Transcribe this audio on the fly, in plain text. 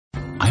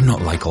I'm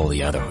not like all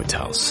the other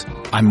hotels.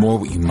 I'm more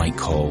what you might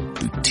call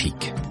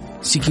boutique.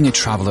 Seeking a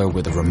traveller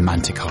with a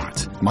romantic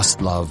heart,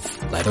 must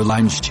love leather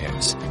lounge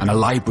chairs and a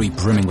library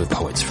brimming with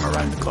poets from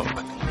around the globe.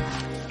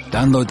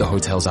 Download the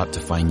Hotels app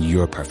to find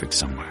your perfect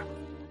somewhere.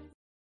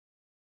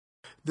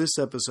 This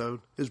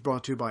episode is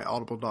brought to you by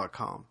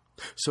Audible.com.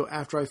 So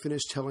after I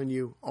finish telling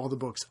you all the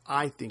books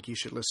I think you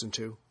should listen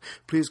to,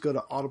 please go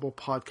to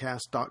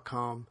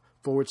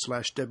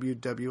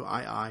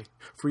audiblepodcast.com/WWII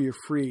for your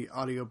free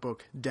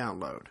audiobook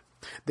download.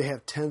 They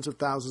have tens of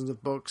thousands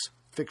of books,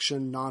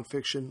 fiction,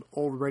 nonfiction,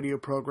 old radio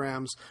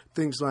programs,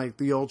 things like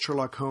the old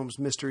Sherlock Holmes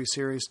mystery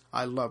series.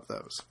 I love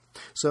those.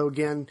 So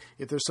again,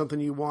 if there's something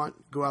you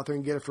want, go out there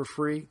and get it for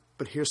free.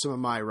 But here's some of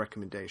my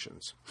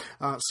recommendations.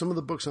 Some of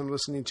the books I'm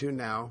listening to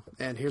now,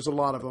 and here's a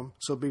lot of them,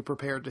 so be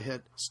prepared to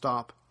hit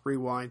stop,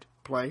 rewind,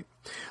 play.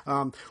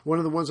 One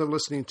of the ones I'm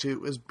listening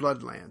to is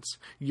Bloodlands,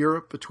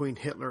 Europe Between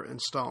Hitler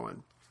and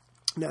Stalin.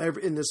 Now,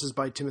 and this is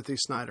by Timothy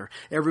Snyder.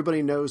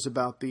 Everybody knows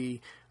about the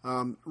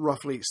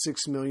roughly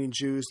 6 million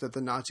Jews that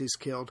the Nazis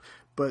killed,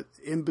 but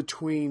in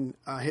between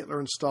Hitler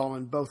and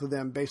Stalin, both of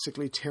them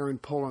basically tearing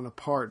Poland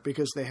apart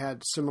because they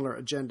had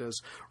similar agendas.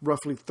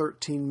 Roughly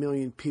 13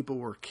 million people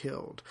were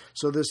killed.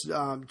 So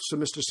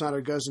Mr.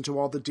 Snyder goes into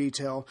all the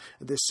detail,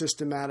 the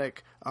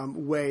systematic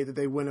way that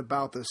they went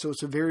about this. So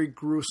it's a very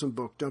gruesome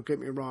book, don't get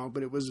me wrong,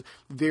 but it was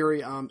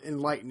very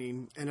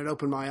enlightening, and it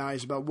opened my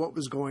eyes about what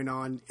was going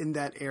on in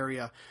that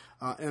area.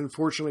 And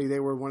unfortunately, they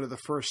were one of the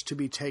first to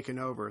be taken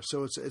over.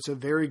 So it's a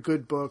very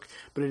good book,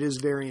 but it is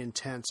very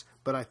intense.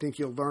 But I think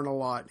you'll learn a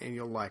lot and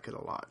you'll like it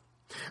a lot.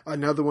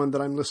 Another one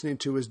that I'm listening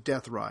to is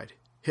Death Ride,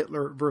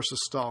 Hitler versus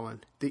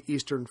Stalin, The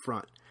Eastern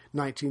Front,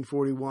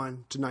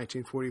 1941 to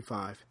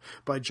 1945,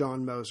 by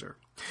John Moser.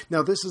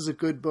 Now, this is a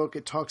good book.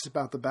 It talks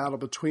about the battle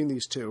between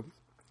these two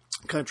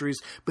countries,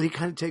 but he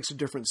kind of takes a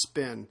different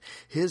spin.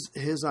 His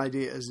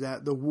idea is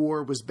that the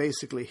war was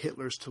basically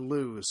Hitler's to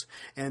lose,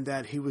 and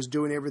that he was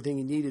doing everything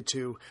he needed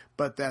to,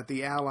 but that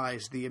the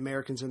Allies, the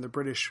Americans and the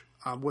British,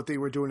 what they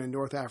were doing in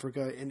North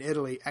Africa and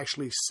Italy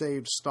actually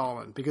saved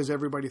Stalin, because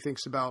everybody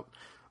thinks about,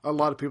 a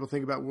lot of people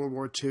think about World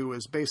War II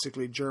as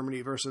basically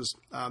Germany versus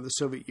the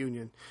Soviet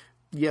Union.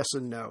 Yes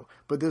and no,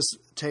 but this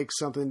takes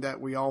something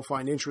that we all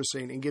find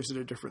interesting and gives it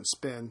a different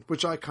spin,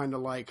 which I kind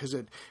of like, because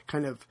it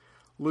kind of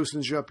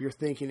loosens you up your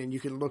thinking, and you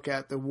can look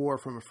at the war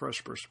from a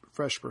fresh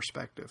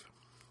perspective.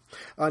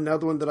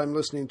 Another one that I'm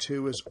listening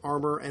to is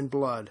Armor and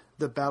Blood,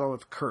 The Battle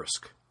of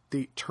Kursk,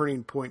 the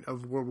turning point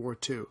of World War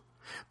II,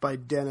 by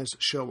Dennis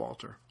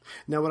Showalter.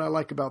 Now, what I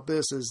like about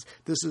this is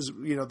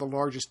the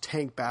largest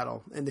tank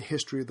battle in the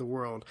history of the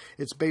world.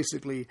 It's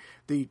basically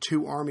the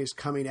two armies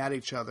coming at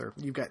each other.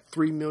 You've got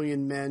 3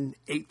 million men,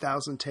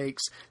 8,000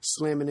 tanks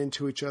slamming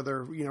into each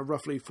other,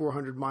 roughly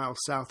 400 miles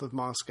south of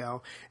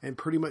Moscow. And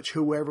pretty much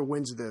whoever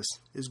wins this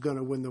is going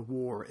to win the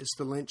war. It's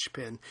the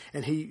linchpin.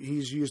 And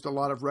he's used a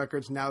lot of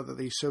records now that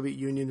the Soviet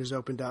Union has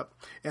opened up.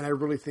 And I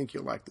really think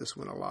you'll like this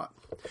one a lot.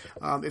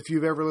 If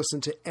you've ever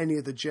listened to any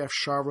of the Jeff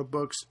Sharva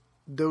books,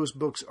 those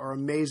books are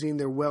amazing.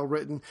 They're well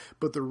written,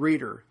 but the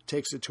reader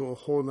takes it to a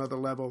whole nother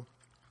level.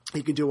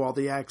 He can do all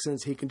the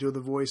accents. He can do the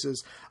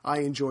voices. I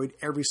enjoyed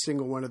every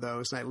single one of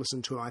those, and I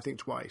listened to them, I think,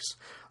 twice.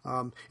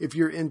 If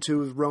you're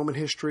into Roman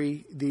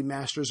history, the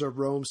Masters of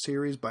Rome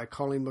series by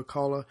Colleen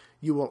McCullough,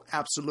 you will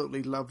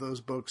absolutely love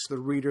those books. The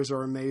readers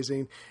are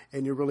amazing,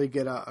 and you really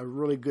get a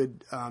really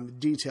good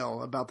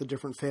detail about the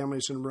different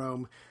families in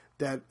Rome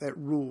that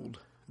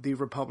ruled the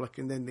Republic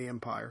and then the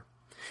Empire.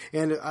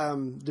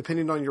 And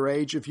depending on your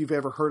age, if you've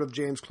ever heard of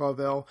James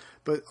Clavell,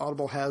 but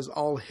Audible has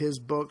all his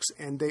books,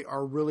 and they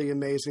are really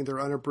amazing. They're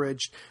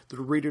unabridged.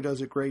 The reader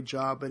does a great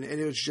job, and it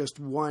is just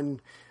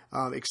one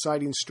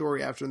exciting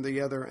story after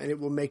the other, and it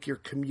will make your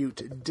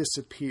commute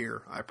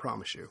disappear, I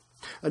promise you.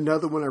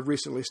 Another one I've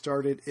recently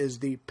started is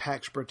the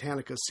Pax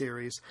Britannica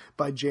series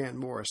by Jan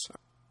Morris.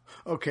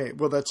 Okay,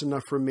 well, that's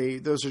enough for me.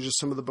 Those are just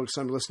some of the books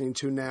I'm listening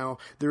to now.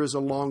 There is a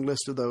long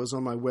list of those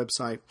on my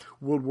website,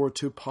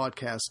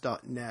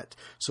 worldwar2podcast.net.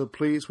 So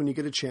please, when you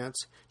get a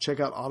chance, check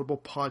out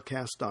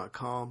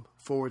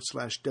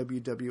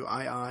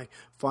audiblepodcast.com/WWII.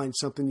 Find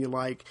something you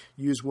like.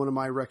 Use one of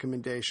my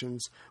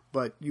recommendations,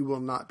 but you will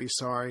not be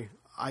sorry.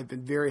 I've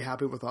been very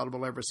happy with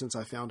Audible ever since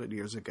I found it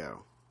years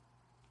ago.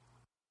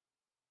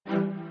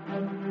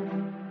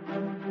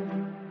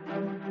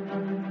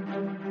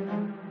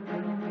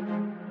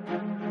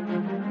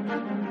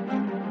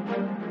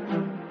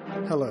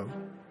 Hello,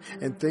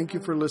 and thank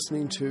you for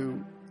listening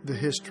to The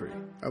History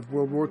of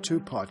World War II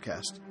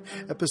podcast,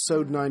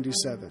 episode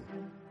 97,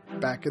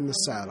 Back in the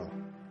Saddle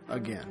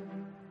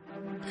Again.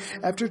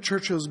 After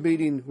Churchill's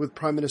meeting with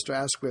Prime Minister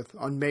Asquith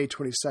on May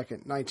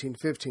 22,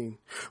 1915,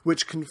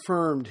 which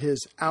confirmed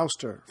his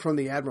ouster from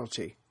the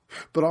Admiralty,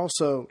 but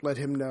also let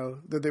him know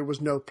that there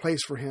was no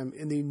place for him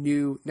in the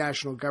new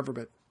national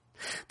government,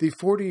 the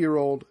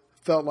 40-year-old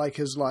felt like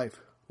his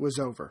life was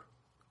over.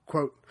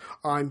 Quote,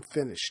 "I'm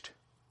finished.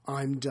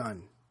 I'm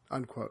done,"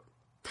 unquote.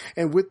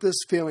 And with this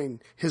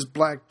feeling, his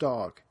black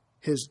dog,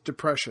 his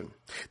depression,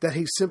 that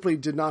he simply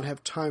did not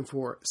have time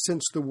for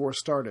since the war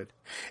started,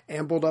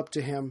 ambled up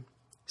to him,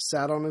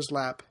 sat on his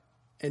lap,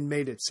 and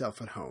made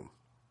itself at home.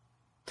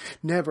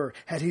 Never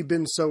had he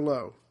been so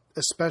low,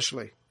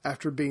 especially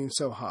after being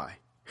so high.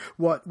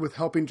 What with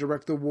helping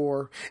direct the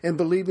war and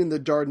believing the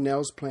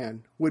Dardanelles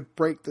plan would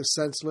break the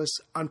senseless,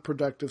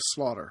 unproductive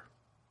slaughter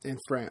in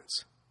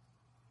France.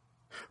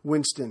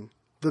 Winston,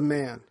 the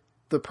man,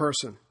 the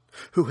person,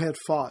 who had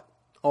fought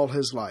all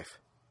his life,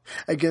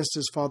 against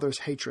his father's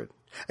hatred,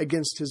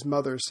 against his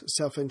mother's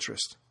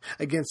self-interest,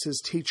 against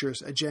his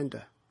teacher's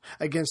agenda,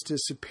 against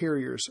his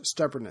superior's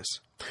stubbornness,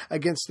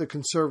 against the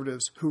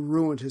conservatives who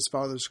ruined his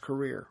father's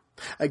career,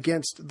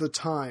 against the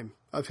time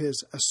of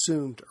his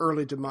assumed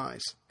early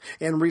demise,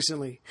 and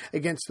recently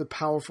against the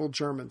powerful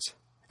Germans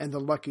and the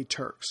lucky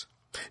Turks,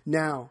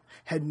 now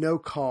had no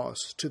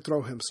cause to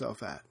throw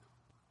himself at.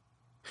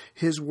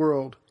 His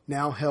world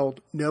now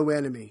held no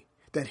enemy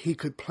that he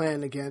could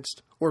plan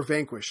against or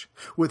vanquish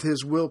with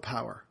his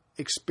willpower,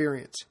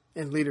 experience,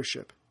 and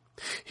leadership.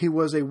 He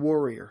was a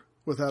warrior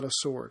without a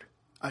sword,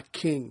 a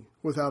king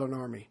without an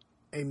army,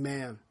 a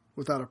man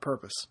without a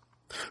purpose.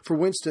 For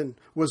Winston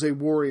was a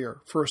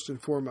warrior first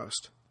and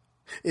foremost,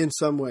 in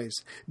some ways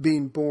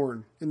being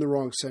born in the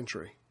wrong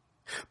century.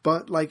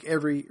 But like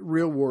every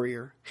real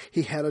warrior,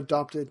 he had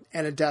adopted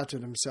and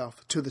adapted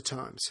himself to the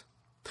times.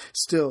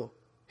 Still,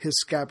 his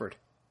scabbard,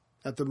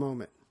 at the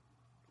moment,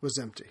 was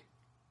empty.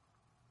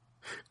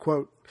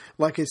 Quote,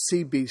 like a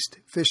sea beast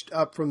fished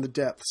up from the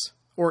depths,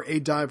 or a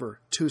diver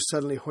too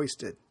suddenly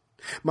hoisted,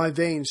 my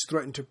veins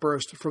threatened to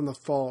burst from the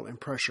fall and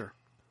pressure.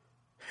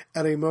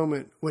 At a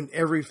moment when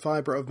every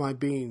fiber of my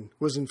being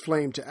was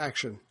inflamed to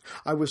action,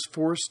 I was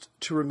forced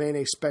to remain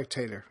a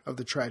spectator of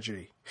the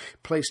tragedy,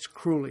 placed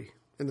cruelly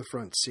in the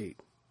front seat.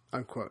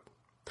 Unquote.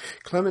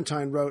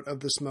 Clementine wrote of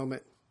this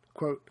moment,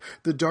 quote,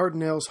 the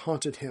Dardanelles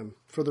haunted him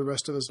for the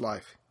rest of his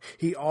life.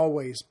 He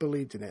always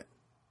believed in it.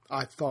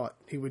 I thought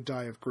he would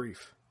die of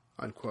grief.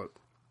 Unquote.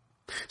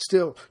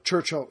 Still,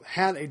 Churchill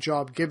had a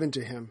job given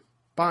to him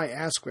by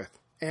Asquith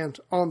and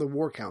on the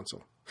War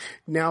Council,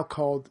 now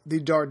called the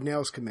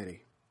Dardanelles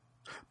Committee.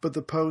 But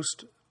the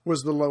post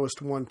was the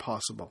lowest one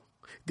possible,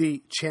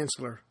 the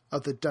Chancellor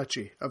of the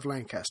Duchy of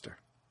Lancaster.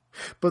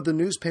 But the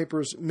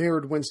newspapers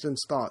mirrored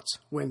Winston's thoughts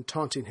when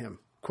taunting him,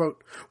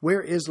 quote,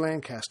 where is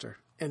Lancaster,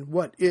 and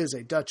what is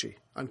a duchy?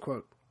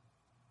 Unquote.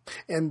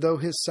 And though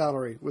his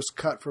salary was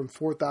cut from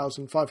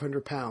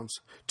 £4,500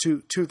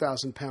 to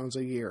 £2,000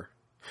 a year,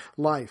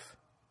 life,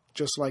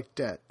 just like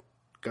debt,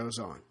 goes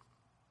on.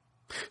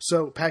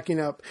 So, packing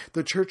up,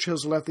 the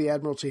Churchills left the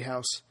Admiralty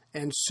House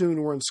and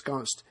soon were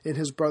ensconced in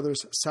his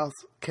brother's South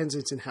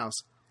Kensington house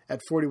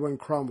at 41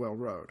 Cromwell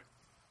Road.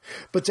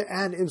 But to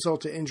add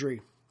insult to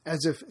injury,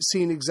 as if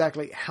seeing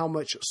exactly how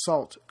much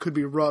salt could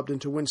be rubbed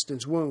into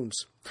Winston's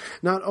wounds,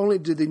 not only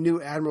did the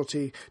new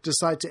Admiralty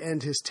decide to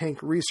end his tank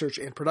research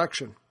and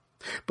production,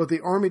 but the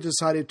Army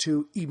decided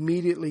to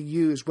immediately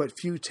use what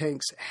few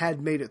tanks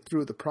had made it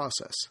through the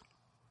process.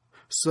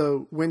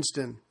 So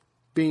Winston,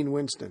 being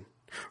Winston,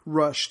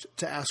 rushed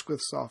to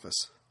Asquith's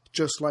office,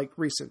 just like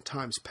recent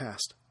times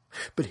past.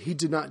 But he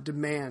did not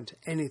demand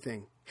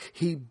anything.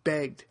 He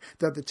begged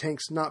that the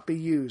tanks not be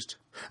used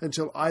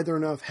until either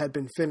enough had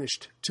been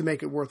finished to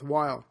make it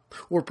worthwhile,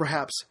 or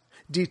perhaps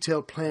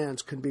detailed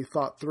plans could be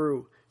thought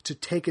through to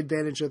take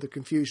advantage of the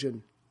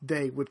confusion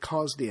they would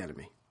cause the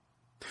enemy.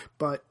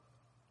 But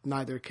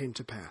neither came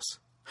to pass.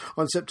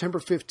 On September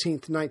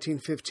 15th,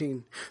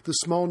 1915, the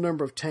small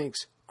number of tanks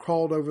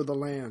crawled over the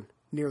land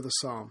near the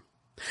Somme.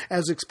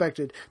 As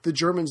expected, the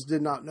Germans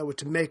did not know what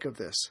to make of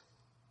this.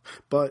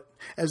 But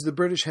as the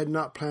British had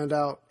not planned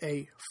out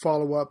a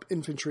follow-up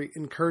infantry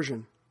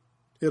incursion,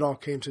 it all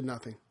came to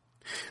nothing.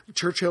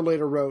 Churchill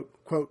later wrote,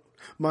 quote,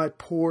 my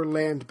poor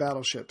land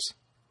battleships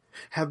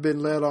have been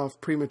led off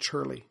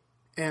prematurely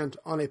and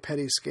on a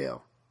petty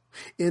scale.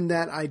 In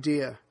that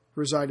idea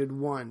resided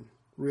one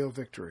real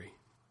victory.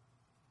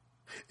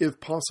 If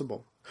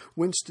possible,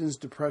 Winston's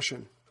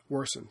depression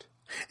worsened,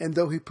 and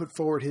though he put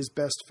forward his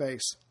best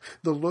face,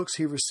 the looks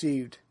he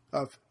received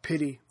of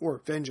pity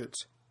or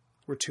vengeance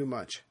were too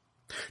much.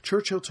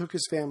 Churchill took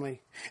his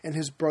family and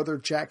his brother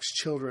Jack's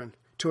children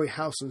to a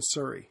house in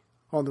Surrey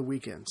on the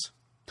weekends.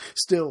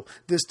 Still,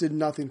 this did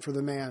nothing for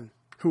the man,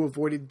 who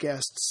avoided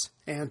guests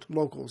and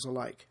locals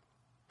alike.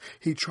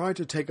 He tried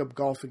to take up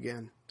golf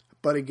again,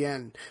 but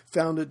again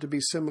found it to be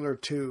similar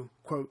to,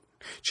 quote,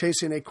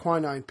 chasing a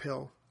quinine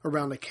pill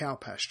around a cow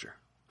pasture,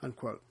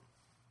 unquote.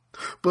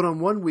 But on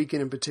one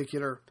weekend in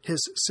particular, his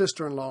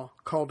sister-in-law,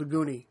 called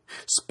Aguni,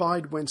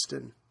 spied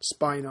Winston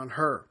spying on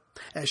her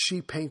as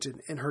she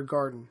painted in her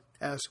garden,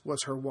 as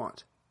was her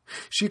wont.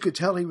 She could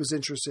tell he was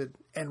interested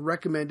and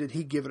recommended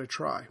he give it a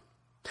try.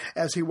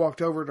 As he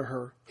walked over to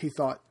her, he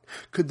thought,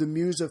 could the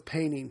muse of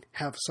painting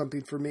have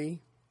something for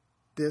me?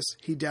 This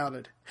he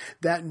doubted.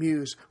 That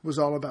muse was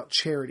all about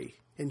charity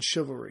and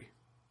chivalry,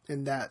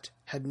 and that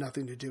had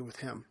nothing to do with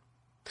him.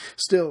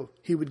 Still,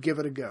 he would give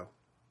it a go.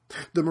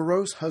 The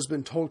morose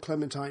husband told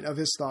Clementine of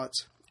his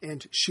thoughts,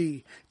 and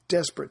she,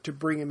 desperate to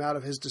bring him out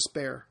of his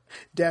despair,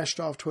 dashed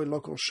off to a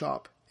local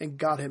shop and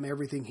got him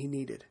everything he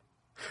needed.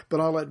 But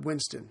I'll let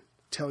Winston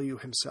tell you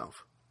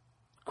himself.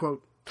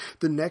 Quote,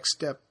 The next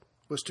step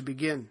was to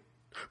begin,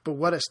 but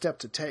what a step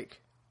to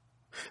take.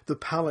 The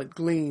palette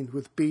gleamed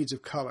with beads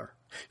of color.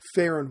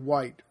 Fair and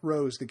white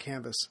rose the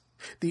canvas.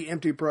 The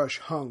empty brush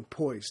hung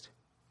poised,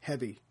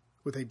 heavy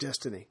with a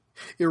destiny,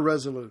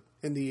 irresolute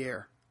in the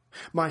air.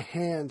 My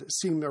hand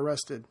seemed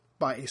arrested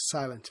by a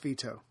silent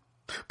veto.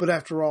 But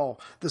after all,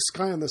 the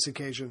sky on this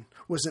occasion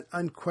was an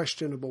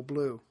unquestionable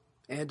blue,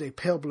 and a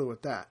pale blue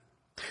at that.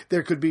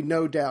 There could be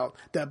no doubt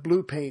that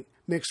blue paint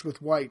mixed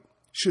with white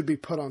should be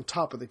put on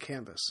top of the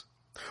canvas.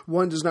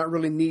 One does not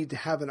really need to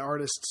have an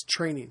artist's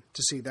training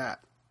to see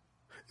that.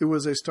 It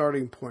was a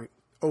starting point,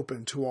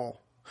 open to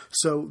all.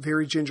 So,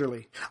 very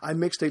gingerly, I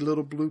mixed a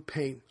little blue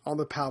paint on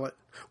the palette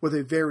with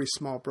a very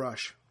small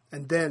brush,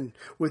 and then,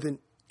 with an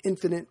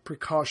infinite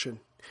precaution,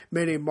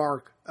 made a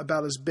mark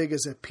about as big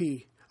as a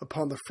pea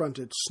upon the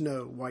fronted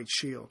snow-white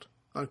shield."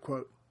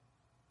 Unquote.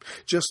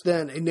 Just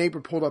then, a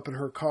neighbor pulled up in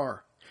her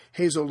car,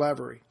 Hazel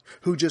Lavery,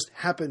 who just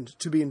happened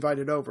to be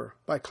invited over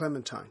by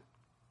Clementine.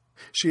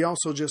 She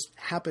also just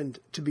happened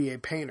to be a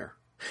painter.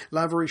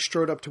 Lavery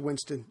strode up to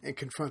Winston and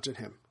confronted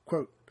him.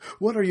 Quote,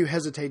 "What are you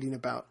hesitating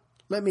about?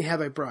 Let me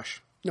have a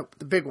brush. No,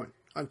 the big one."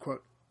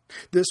 Unquote.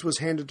 This was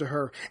handed to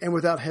her, and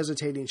without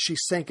hesitating, she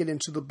sank it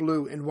into the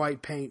blue and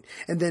white paint,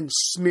 and then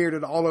smeared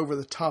it all over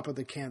the top of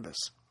the canvas.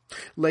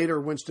 Later,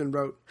 Winston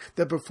wrote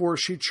that before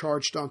she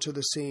charged onto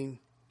the scene,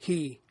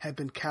 he had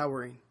been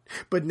cowering.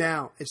 But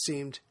now, it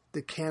seemed,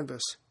 the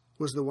canvas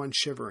was the one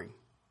shivering.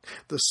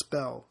 The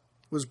spell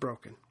was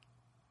broken.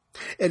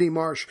 Eddie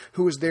Marsh,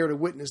 who was there to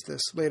witness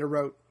this, later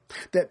wrote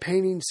that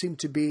painting seemed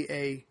to be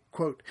a,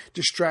 quote,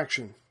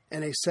 distraction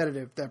and a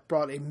sedative that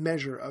brought a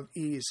measure of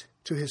ease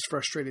to his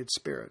frustrated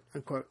spirit,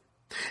 unquote.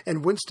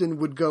 And Winston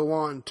would go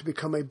on to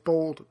become a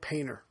bold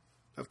painter,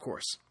 of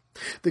course.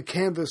 The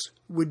canvas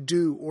would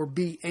do or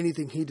be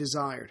anything he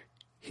desired.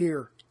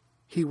 Here,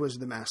 he was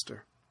the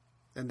master,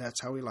 and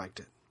that's how he liked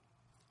it.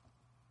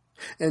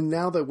 And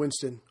now that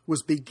Winston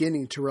was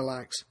beginning to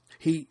relax,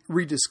 he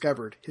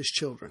rediscovered his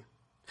children.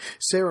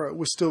 Sarah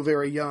was still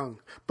very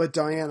young, but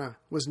Diana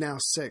was now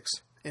 6,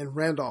 and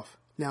Randolph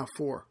now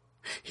 4.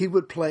 He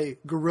would play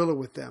gorilla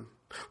with them,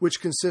 which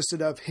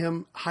consisted of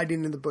him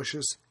hiding in the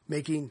bushes,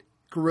 making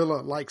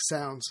gorilla-like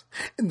sounds,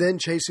 and then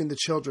chasing the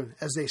children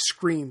as they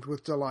screamed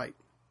with delight.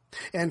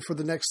 And for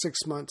the next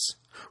 6 months,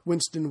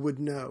 Winston would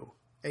know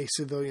a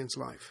civilian's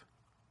life.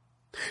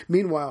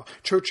 Meanwhile,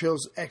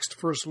 Churchill's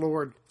ex-First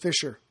Lord,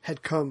 Fisher,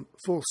 had come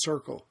full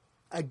circle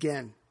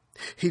again.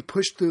 He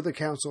pushed through the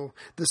council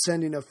the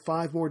sending of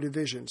 5 more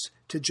divisions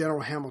to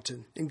General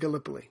Hamilton in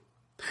Gallipoli.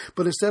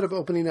 But instead of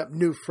opening up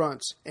new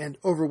fronts and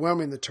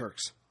overwhelming the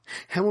Turks,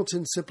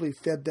 Hamilton simply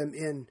fed them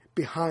in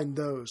behind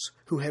those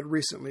who had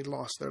recently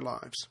lost their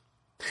lives.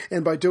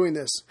 And by doing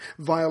this,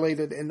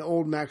 violated an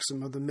old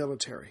maxim of the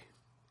military: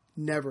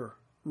 never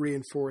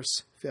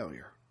reinforce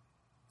failure.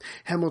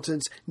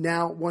 Hamilton's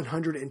now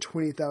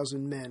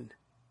 120,000 men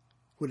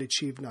would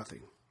achieve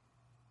nothing.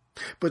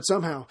 But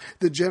somehow,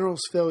 the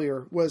general's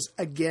failure was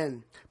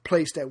again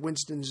placed at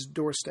Winston's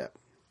doorstep,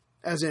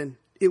 as in,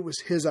 it was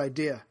his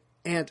idea,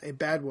 and a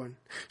bad one,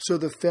 so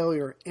the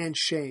failure and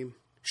shame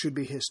should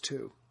be his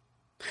too.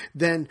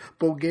 Then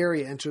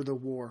Bulgaria entered the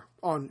war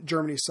on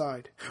Germany's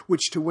side,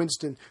 which to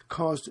Winston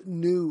caused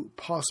new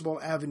possible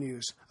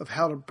avenues of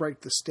how to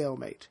break the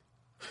stalemate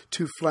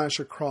to flash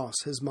across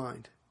his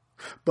mind.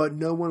 But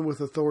no one with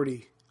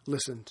authority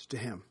listened to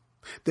him.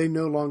 They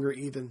no longer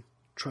even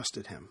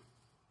trusted him.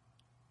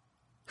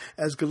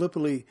 As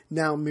Gallipoli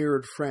now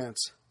mirrored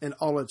France in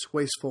all its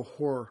wasteful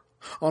horror,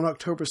 on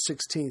October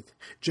 16th,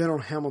 General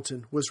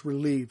Hamilton was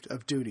relieved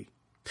of duty.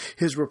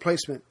 His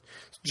replacement,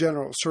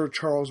 General Sir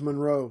Charles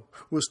Monro,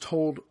 was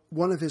told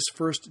one of his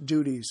first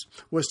duties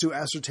was to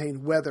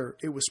ascertain whether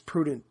it was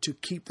prudent to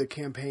keep the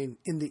campaign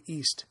in the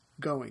East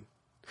going.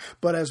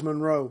 But as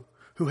Monro,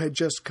 who had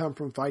just come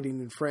from fighting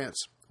in France,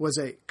 was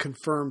a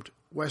confirmed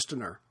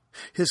Westerner,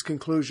 his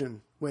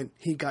conclusion, when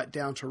he got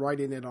down to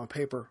writing it on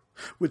paper,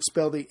 would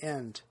spell the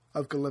end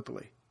of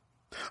Gallipoli.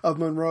 Of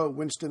Monro,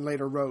 Winston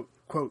later wrote,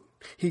 quote,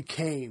 "He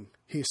came,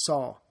 he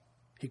saw,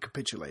 he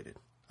capitulated,"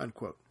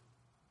 unquote.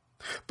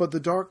 But the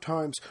dark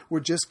times were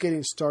just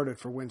getting started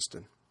for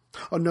Winston.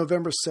 On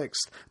November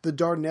 6th, the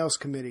Dardanelles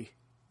Committee,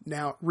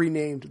 now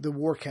renamed the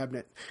War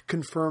Cabinet,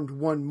 confirmed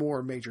one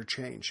more major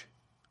change.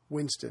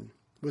 Winston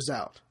was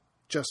out,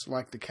 just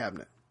like the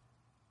cabinet.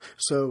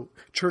 So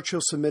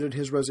Churchill submitted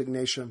his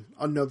resignation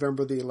on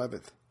November the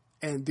 11th,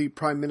 and the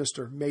Prime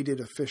Minister made it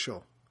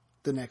official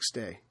the next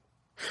day.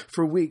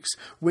 For weeks,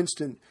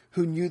 Winston,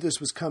 who knew this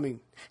was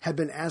coming, had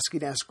been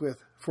asking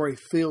Asquith for a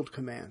field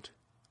command.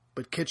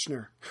 But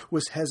Kitchener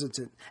was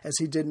hesitant as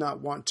he did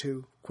not want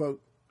to,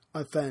 quote,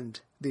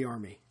 offend the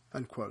army,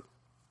 unquote.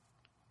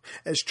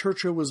 As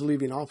Churchill was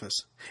leaving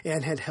office,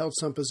 and had held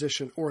some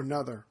position or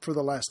another for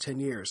the last 10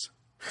 years,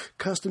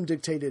 custom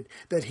dictated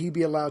that he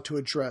be allowed to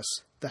address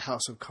the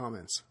House of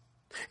Commons.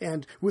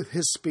 And with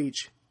his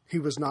speech, he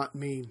was not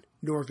mean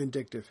nor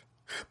vindictive,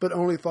 but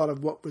only thought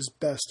of what was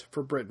best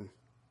for Britain,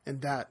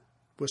 and that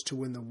was to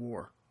win the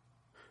war.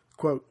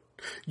 Quote,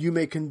 You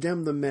may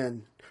condemn the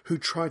men who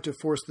try to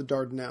force the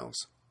Dardanelles,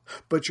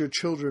 but your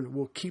children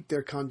will keep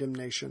their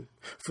condemnation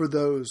for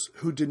those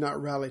who did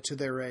not rally to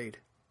their aid.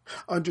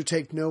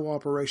 Undertake no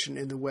operation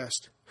in the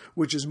West,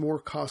 which is more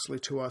costly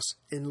to us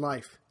in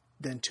life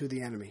than to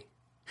the enemy.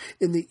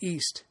 In the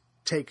East,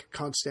 take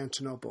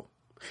Constantinople.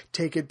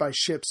 Take it by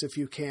ships if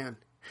you can.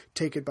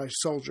 Take it by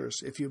soldiers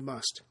if you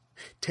must.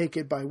 Take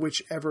it by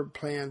whichever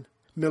plan,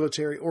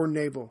 military or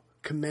naval,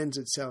 commends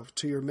itself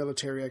to your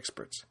military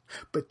experts.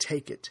 But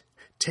take it.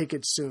 Take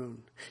it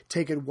soon.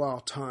 Take it while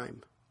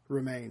time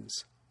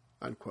remains."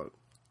 Unquote.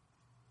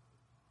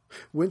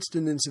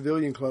 Winston in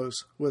civilian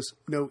clothes was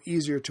no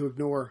easier to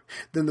ignore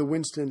than the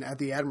Winston at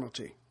the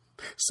Admiralty.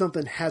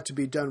 Something had to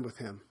be done with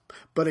him.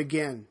 But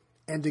again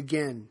and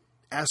again,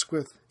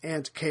 Asquith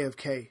and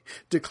KFK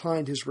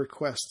declined his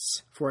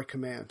requests for a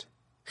command.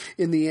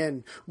 In the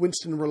end,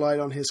 Winston relied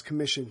on his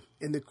commission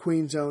in the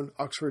Queen's Own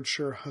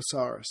Oxfordshire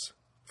Hussars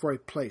for a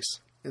place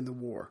in the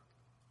war.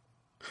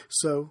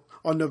 So,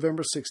 on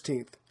November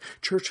 16th,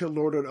 Churchill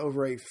lorded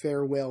over a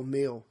farewell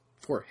meal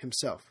for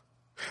himself.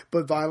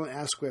 But violent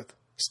Asquith,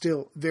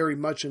 still very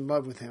much in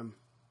love with him,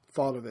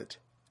 thought of it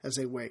as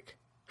a wake.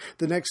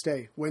 The next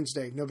day,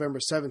 Wednesday, November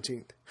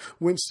 17th,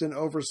 Winston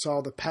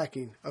oversaw the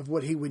packing of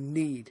what he would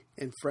need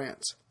in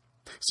France: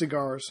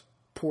 cigars,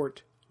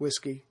 port,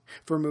 whiskey,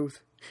 vermouth,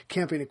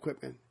 camping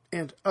equipment,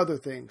 and other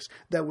things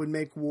that would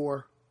make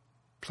war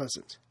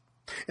pleasant.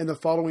 And the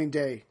following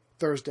day,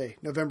 Thursday,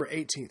 November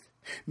 18th,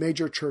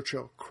 Major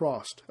Churchill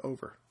crossed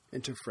over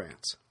into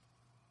France.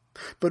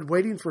 But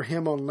waiting for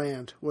him on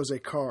land was a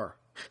car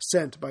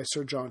sent by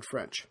Sir John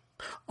French.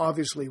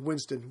 Obviously,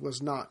 Winston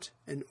was not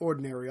an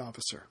ordinary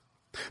officer.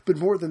 But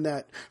more than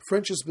that,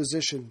 French's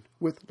position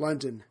with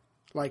London,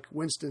 like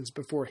Winston's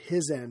before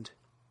his end,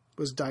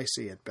 was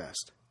dicey at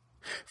best.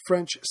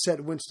 French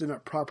set Winston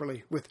up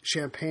properly with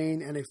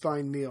champagne and a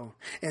fine meal,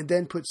 and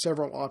then put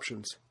several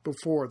options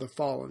before the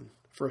fallen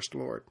First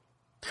Lord.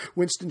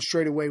 Winston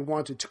straightway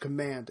wanted to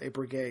command a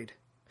brigade.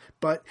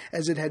 But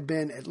as it had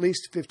been at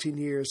least 15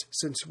 years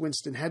since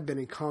Winston had been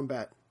in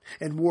combat,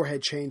 and war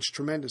had changed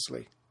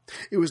tremendously,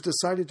 it was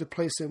decided to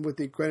place him with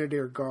the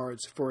Grenadier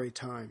Guards for a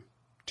time,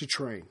 to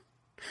train.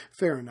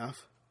 Fair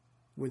enough.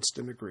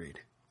 Winston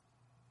agreed.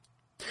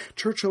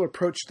 Churchill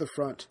approached the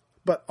front,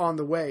 but on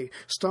the way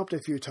stopped a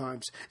few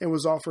times and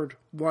was offered,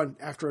 one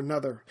after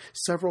another,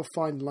 several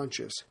fine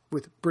lunches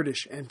with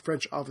British and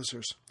French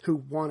officers who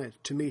wanted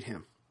to meet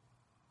him.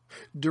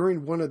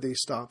 During one of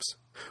these stops,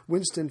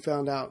 Winston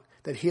found out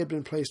that he had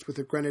been placed with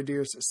the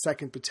Grenadiers'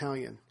 2nd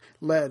Battalion,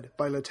 led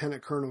by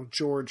Lieutenant Colonel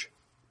George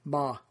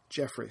 "Ma"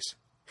 Jeffreys.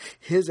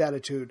 His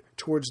attitude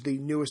towards the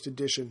newest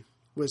addition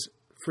was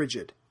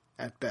frigid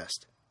at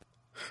best.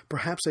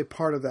 Perhaps a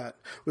part of that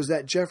was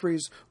that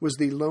Jeffreys was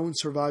the lone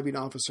surviving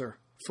officer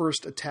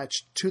first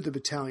attached to the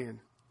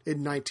battalion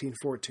in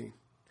 1914.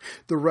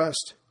 The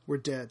rest were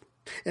dead,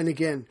 and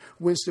again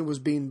Winston was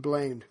being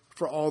blamed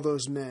for all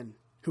those men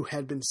who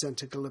had been sent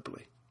to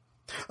Gallipoli.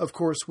 Of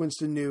course,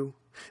 Winston knew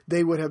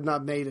they would have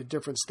not made a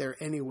difference there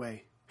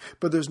anyway,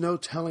 but there's no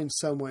telling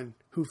someone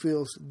who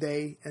feels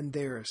they and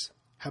theirs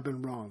have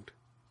been wronged.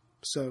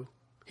 So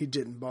he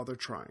didn't bother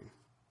trying.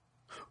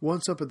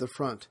 Once up at the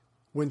front,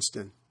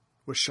 Winston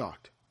was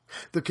shocked.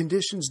 The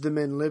conditions the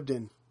men lived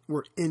in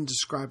were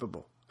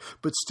indescribable,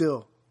 but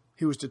still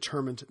he was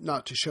determined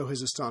not to show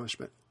his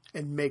astonishment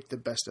and make the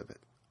best of it.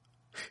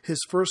 His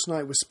first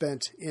night was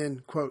spent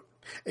in, quote,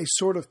 a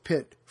sort of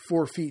pit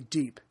 4 feet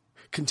deep,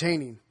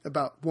 containing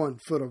about 1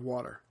 foot of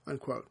water,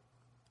 unquote.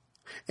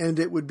 And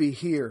it would be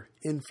here,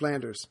 in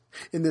Flanders,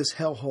 in this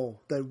hellhole,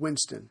 that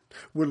Winston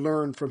would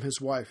learn from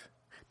his wife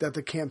that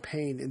the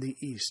campaign in the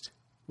East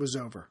was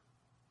over.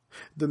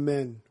 The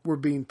men were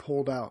being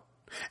pulled out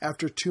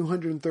after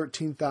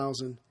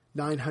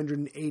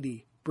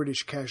 213,980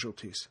 British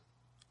casualties,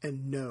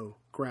 and no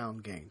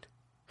ground gained.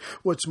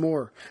 What's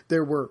more,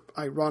 there were,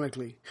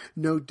 ironically,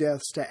 no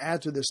deaths to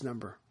add to this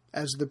number,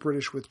 as the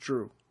British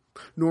withdrew,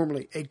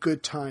 normally a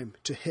good time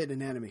to hit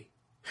an enemy,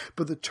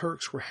 but the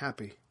Turks were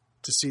happy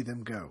to see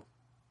them go.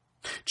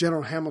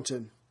 General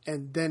Hamilton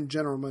and then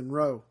General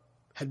Monroe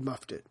had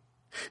muffed it.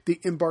 The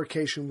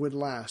embarkation would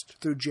last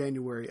through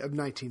January of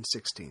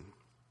 1916.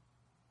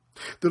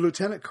 The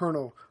lieutenant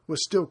colonel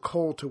was still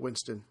cold to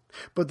Winston,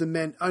 but the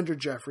men under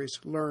Jeffreys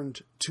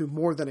learned to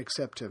more than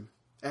accept him,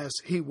 as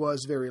he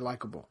was very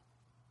likable.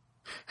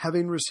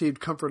 Having received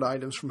comfort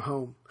items from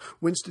home,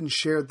 Winston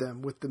shared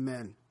them with the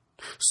men.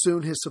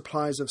 Soon his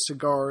supplies of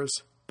cigars,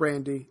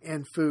 brandy,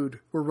 and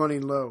food were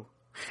running low,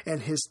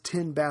 and his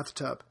tin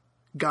bathtub,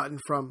 gotten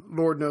from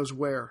Lord knows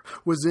where,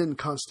 was in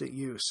constant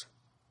use.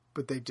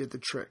 But they did the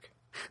trick.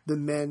 The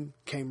men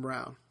came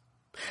round.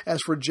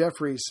 As for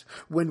Jeffreys,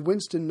 when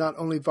Winston not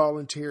only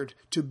volunteered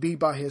to be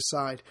by his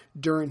side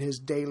during his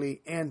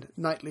daily and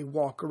nightly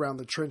walk around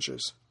the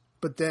trenches,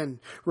 but then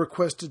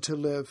requested to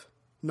live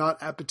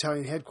not at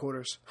battalion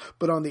headquarters,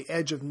 but on the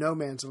edge of no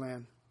man's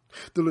land,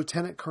 the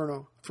lieutenant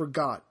colonel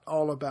forgot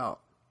all about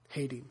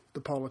hating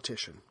the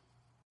politician.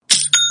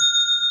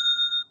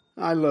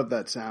 I love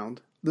that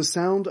sound. The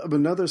sound of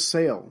another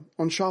sale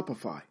on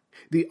Shopify.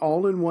 the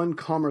all-in-one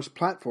commerce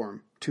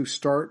platform to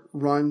start,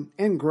 run,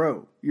 and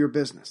grow your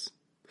business.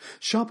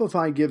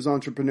 Shopify gives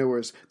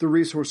entrepreneurs the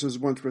resources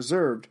once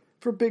reserved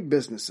for big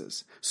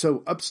businesses,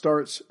 so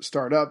upstarts,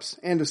 startups,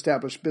 and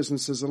established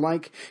businesses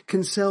alike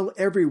can sell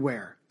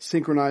everywhere,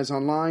 synchronize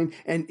online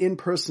and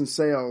in-person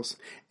sales,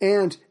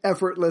 and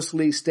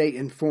effortlessly stay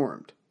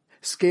informed.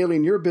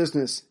 Scaling your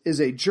business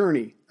is a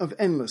journey of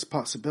endless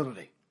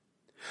possibility.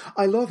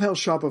 I love how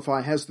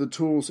Shopify has the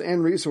tools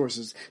and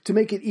resources to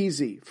make it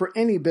easy for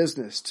any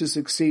business to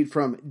succeed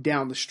from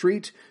down the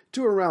street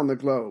to around the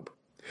globe.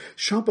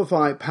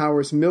 Shopify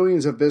powers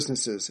millions of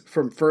businesses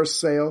from first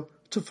sale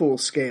to full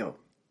scale.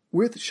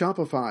 With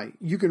Shopify,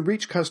 you can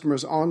reach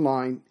customers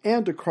online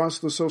and across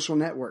the social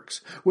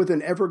networks with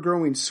an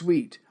ever-growing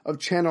suite of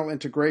channel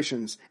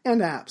integrations and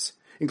apps,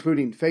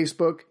 including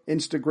Facebook,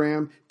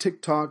 Instagram,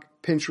 TikTok,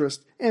 Pinterest,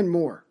 and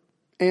more.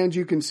 And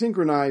you can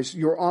synchronize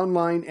your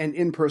online and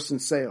in-person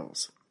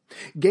sales.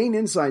 Gain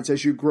insights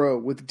as you grow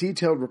with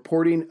detailed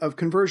reporting of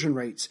conversion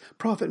rates,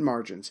 profit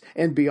margins,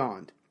 and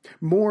beyond.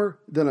 More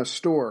than a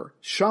store,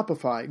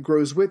 Shopify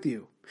grows with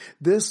you.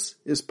 This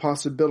is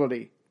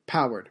possibility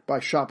powered by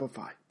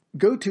Shopify.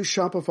 Go to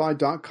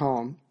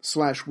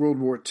shopify.com/World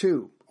War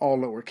II, all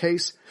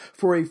lowercase,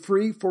 for a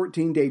free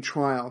 14-day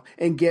trial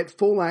and get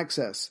full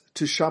access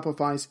to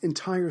Shopify's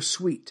entire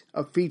suite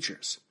of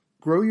features.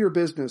 Grow your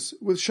business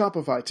with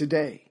Shopify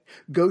today.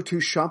 Go to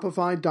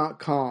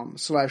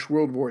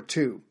shopify.com/World War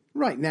II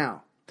right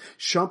now.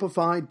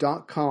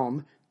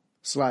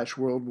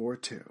 Shopify.com/World War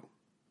II.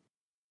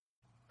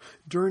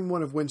 During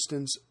one of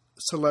Winston's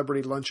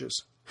celebrity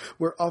lunches,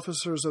 where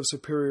officers of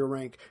superior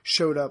rank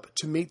showed up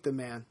to meet the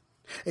man,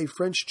 a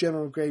French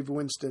general gave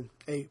Winston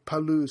a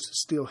Palouse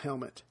steel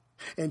helmet,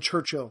 and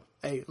Churchill,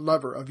 a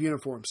lover of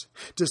uniforms,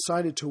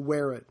 decided to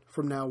wear it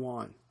from now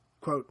on,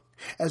 quote,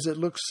 as it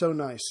looks so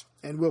nice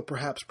and will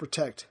perhaps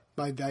protect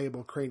my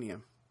valuable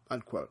cranium,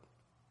 unquote.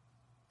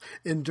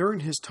 And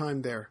during his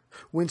time there,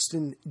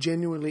 Winston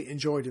genuinely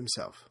enjoyed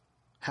himself.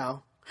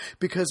 How?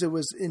 Because it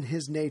was in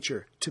his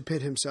nature to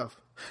pit himself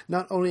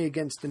not only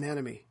against an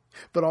enemy,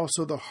 but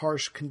also the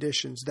harsh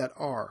conditions that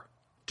are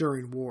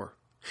during war.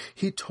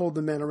 He told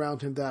the men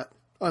around him that,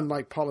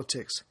 unlike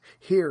politics,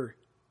 here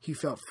he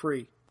felt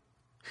free.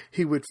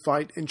 He would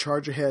fight and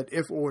charge ahead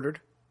if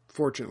ordered.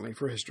 Fortunately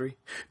for history,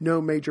 no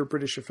major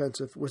British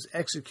offensive was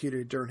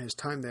executed during his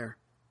time there,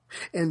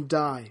 and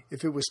die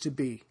if it was to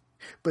be.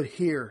 But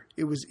here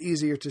it was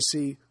easier to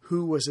see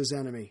who was his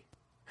enemy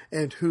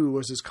and who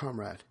was his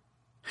comrade.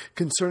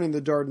 Concerning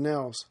the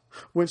Dardanelles,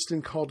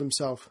 Winston called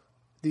himself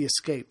the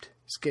escaped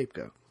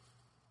scapegoat.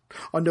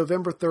 On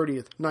November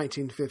 30th,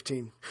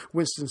 1915,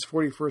 Winston's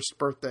 41st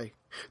birthday,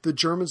 the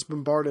Germans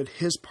bombarded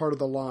his part of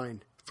the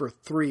line for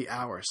 3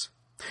 hours.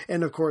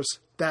 And of course,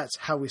 that's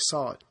how we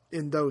saw it,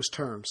 in those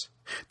terms.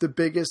 The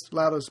biggest,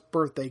 loudest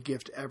birthday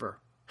gift ever.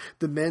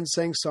 The men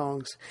sang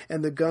songs,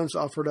 and the guns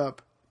offered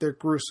up their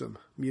gruesome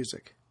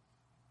music.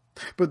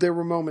 But there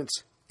were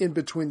moments in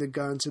between the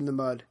guns and the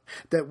mud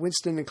that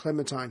Winston and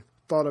Clementine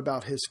thought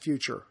about his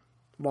future,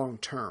 long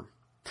term.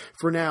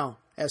 For now,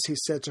 as he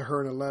said to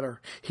her in a letter,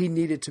 he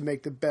needed to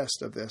make the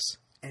best of this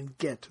and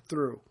get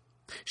through.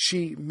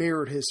 She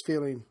mirrored his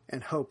feeling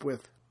and hope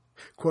with,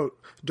 quote,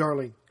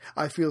 darling,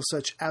 I feel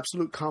such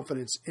absolute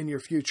confidence in your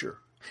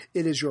future.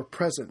 It is your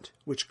present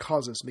which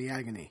causes me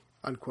agony,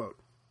 unquote.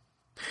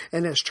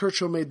 And as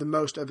Churchill made the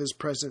most of his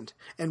present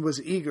and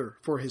was eager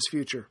for his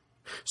future,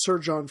 Sir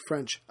John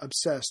French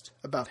obsessed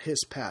about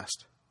his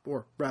past,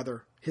 or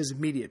rather, his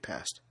immediate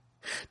past.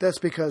 That's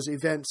because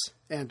events,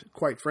 and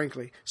quite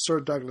frankly, Sir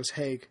Douglas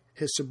Haig,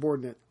 his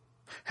subordinate,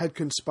 had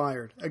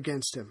conspired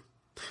against him.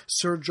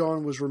 Sir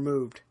John was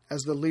removed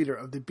as the leader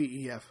of the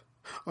BEF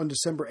on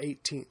December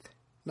 18th,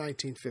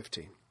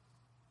 1915.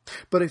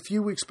 But a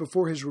few weeks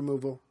before his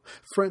removal,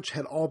 French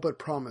had all but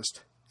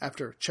promised,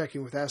 after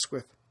checking with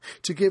Asquith,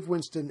 to give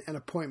Winston an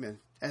appointment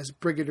as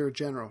Brigadier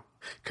General,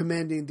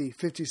 commanding the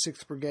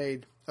 56th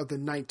Brigade of the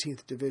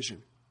 19th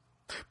Division.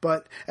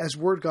 But as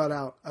word got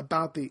out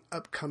about the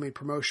upcoming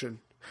promotion,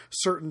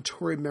 certain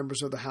Tory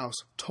members of the House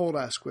told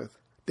Asquith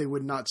they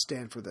would not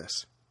stand for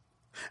this.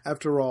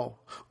 After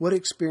all, what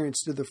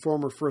experience did the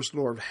former First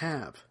Lord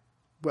have?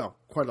 Well,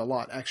 quite a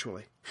lot,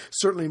 actually.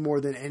 Certainly more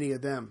than any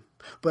of them.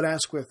 But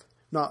Asquith,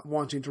 not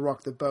wanting to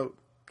rock the boat,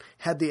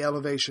 had the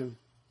elevation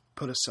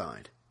put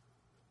aside.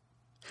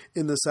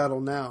 In the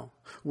saddle now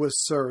was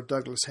Sir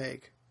Douglas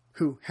Haig,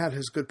 who had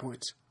his good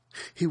points.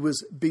 He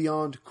was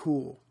beyond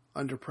cool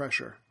under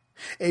pressure,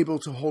 able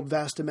to hold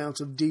vast amounts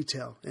of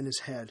detail in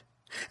his head,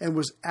 and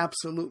was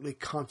absolutely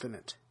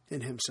confident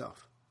in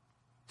himself.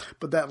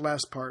 But that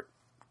last part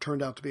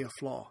turned out to be a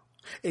flaw,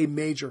 a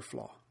major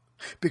flaw,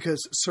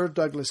 because Sir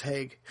Douglas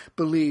Haig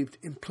believed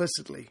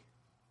implicitly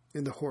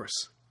in the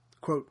horse.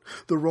 Quote,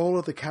 the role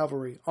of the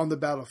cavalry on the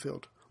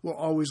battlefield will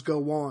always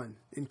go on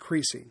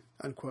increasing,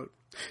 unquote.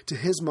 To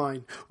his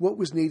mind, what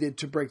was needed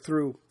to break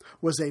through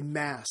was a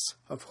mass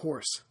of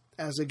horse,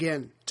 as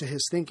again, to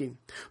his thinking,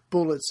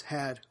 bullets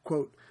had,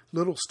 quote,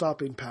 little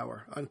stopping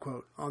power,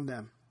 unquote, on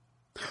them.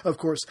 Of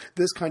course,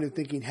 this kind of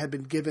thinking had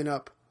been given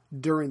up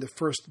during the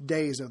first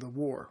days of the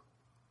war.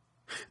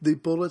 The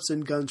bullets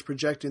and guns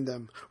projecting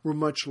them were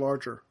much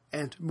larger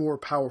and more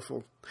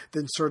powerful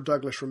than Sir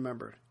Douglas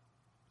remembered.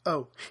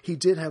 Oh, he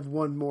did have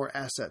one more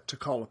asset to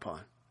call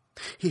upon.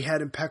 He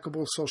had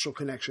impeccable social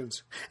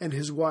connections, and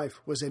his wife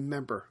was a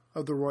member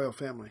of the royal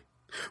family,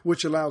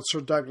 which allowed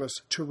Sir Douglas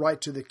to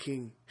write to the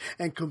king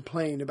and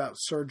complain about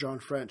Sir John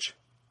French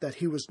that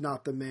he was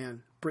not the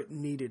man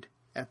Britain needed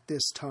at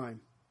this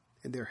time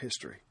in their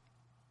history.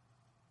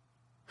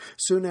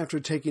 Soon after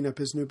taking up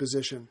his new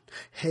position,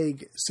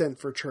 Haig sent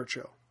for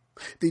Churchill.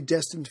 The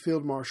destined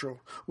field marshal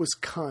was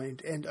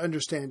kind and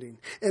understanding,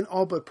 and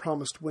all but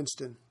promised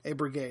Winston a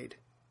brigade.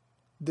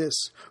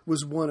 This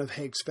was one of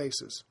Haig's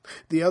faces.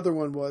 The other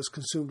one was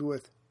consumed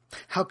with,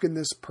 how can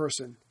this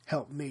person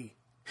help me?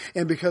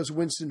 And because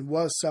Winston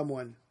was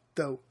someone,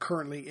 though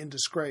currently in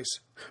disgrace,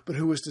 but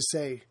who was to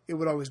say it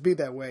would always be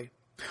that way,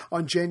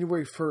 on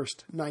January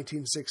 1st,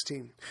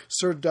 1916,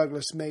 Sir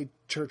Douglas made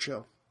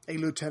Churchill a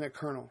lieutenant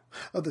colonel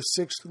of the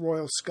 6th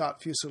Royal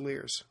Scot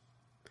Fusiliers,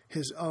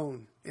 his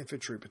own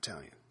infantry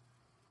battalion.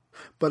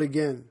 But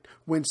again,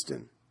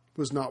 Winston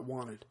was not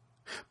wanted,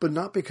 but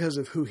not because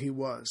of who he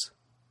was.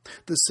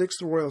 The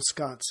 6th Royal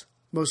Scots,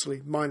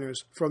 mostly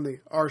miners from the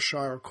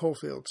Ayrshire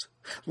coalfields,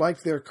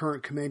 liked their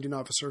current commanding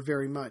officer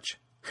very much,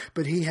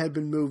 but he had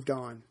been moved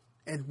on,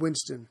 and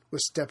Winston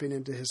was stepping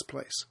into his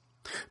place.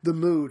 The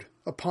mood,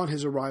 upon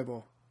his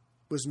arrival,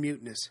 was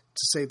mutinous,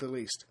 to say the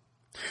least.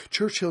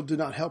 Churchill did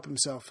not help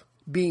himself,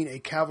 being a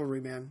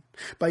cavalryman,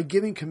 by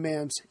giving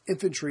commands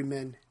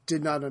infantrymen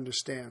did not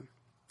understand.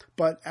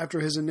 But after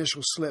his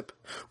initial slip,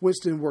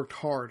 Winston worked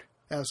hard,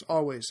 as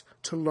always,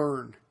 to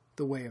learn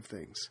the way of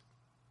things.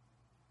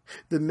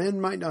 The men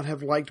might not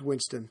have liked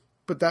Winston,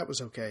 but that was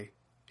okay.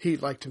 He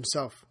liked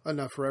himself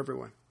enough for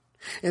everyone.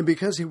 And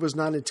because he was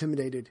not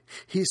intimidated,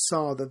 he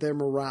saw that their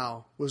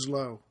morale was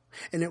low,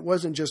 and it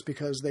wasn't just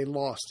because they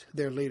lost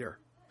their leader.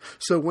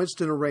 So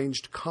Winston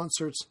arranged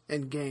concerts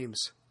and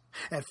games.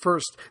 At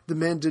first, the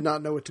men did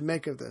not know what to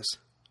make of this,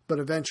 but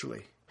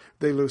eventually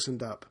they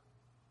loosened up.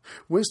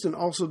 Winston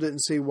also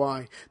didn't see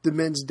why the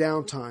men's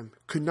downtime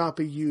could not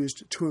be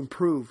used to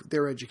improve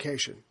their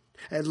education,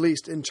 at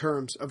least in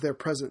terms of their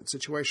present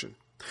situation.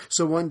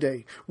 So one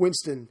day,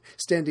 Winston,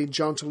 standing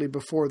jauntily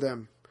before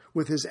them,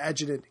 with his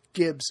adjutant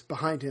Gibbs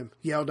behind him,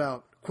 yelled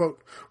out,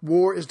 quote,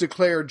 "War is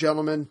declared,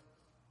 gentlemen,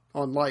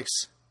 on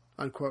lice,"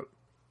 unquote.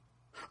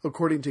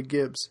 According to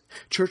Gibbs,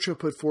 Churchill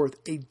put forth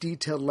a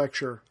detailed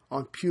lecture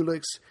on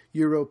Pulex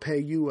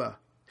Europaea,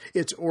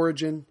 its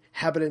origin,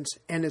 habitants,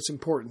 and its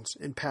importance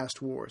in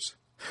past wars.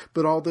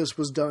 But all this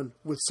was done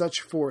with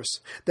such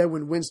force that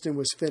when Winston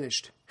was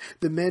finished,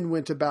 the men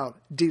went about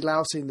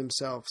delousing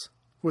themselves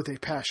with a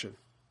passion,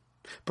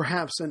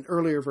 perhaps an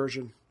earlier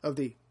version of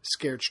the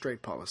scared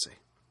straight policy.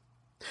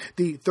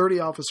 The 30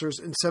 officers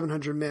and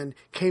 700 men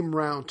came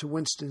round to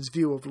Winston's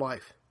view of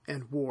life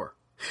and war.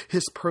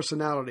 His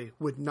personality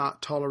would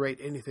not tolerate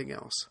anything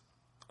else.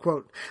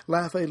 Quote,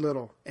 "Laugh a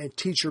little and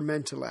teach your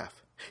men to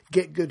laugh.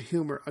 Get good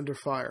humor under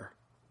fire.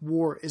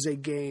 War is a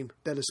game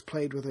that is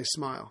played with a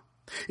smile.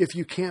 If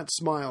you can't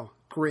smile,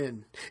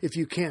 grin. If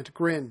you can't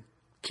grin,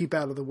 keep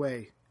out of the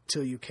way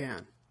till you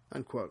can,"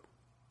 unquote.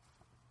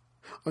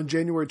 On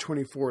January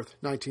 24th,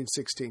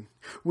 1916,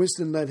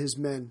 Winston led his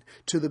men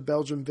to the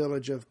Belgian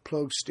village of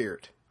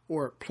Ploegsteert,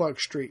 or Plug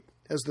Street,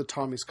 as the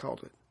Tommies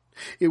called it.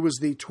 It was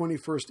the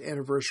 21st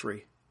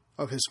anniversary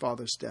of his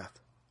father's death.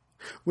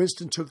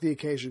 Winston took the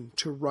occasion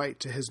to write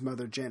to his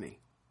mother, Jenny.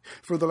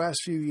 For the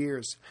last few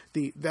years,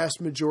 the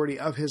vast majority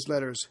of his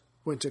letters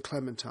went to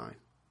Clementine,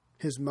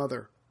 his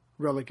mother,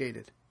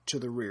 relegated to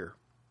the rear.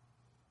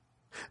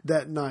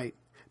 That night,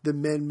 the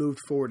men moved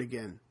forward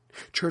again,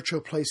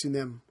 Churchill placing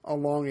them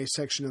along a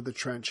section of the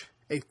trench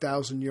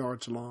 1,000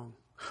 yards long,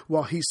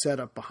 while he set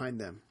up behind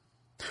them.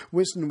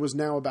 Winston was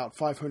now about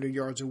 500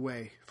 yards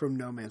away from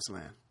no man's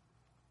land.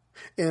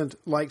 And,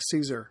 like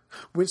Caesar,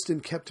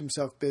 Winston kept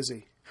himself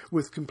busy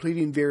with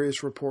completing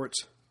various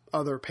reports,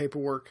 other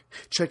paperwork,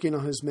 checking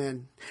on his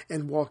men,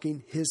 and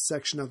walking his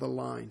section of the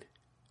line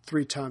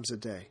 3 times a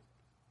day.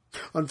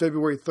 On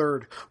February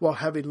 3rd, while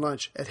having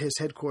lunch at his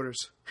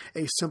headquarters,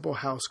 a simple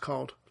house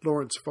called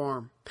Lawrence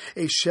Farm,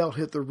 a shell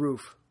hit the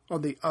roof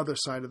on the other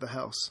side of the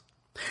house.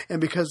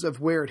 And because of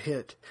where it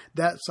hit,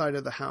 that side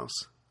of the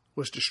house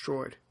was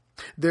destroyed.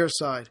 Their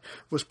side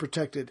was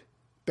protected,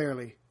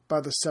 barely,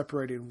 by the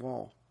separating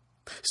wall.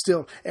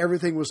 Still,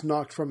 everything was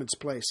knocked from its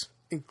place,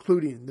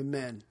 including the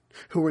men,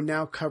 who were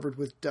now covered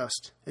with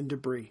dust and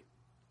debris.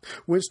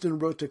 Winston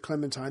wrote to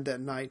Clementine that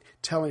night,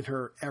 telling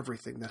her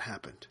everything that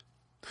happened.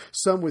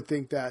 Some would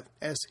think that,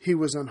 as he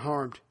was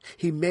unharmed,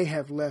 he may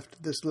have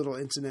left this little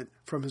incident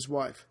from his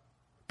wife.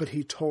 But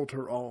he told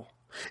her all,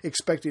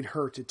 expecting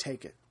her to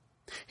take it.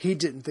 He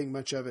didn't think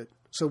much of it,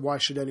 so why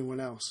should anyone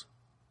else?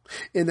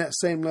 In that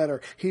same letter,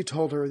 he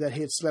told her that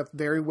he had slept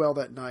very well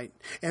that night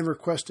and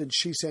requested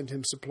she send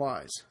him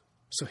supplies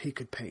so he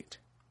could paint.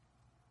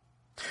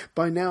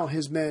 By now,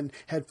 his men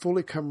had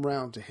fully come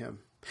round to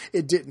him.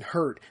 It didn't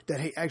hurt that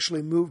he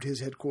actually moved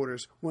his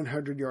headquarters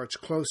 100 yards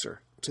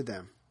closer to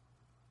them.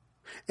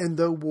 And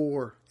though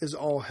war is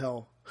all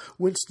hell,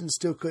 Winston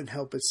still couldn't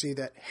help but see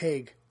that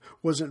Haig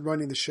wasn't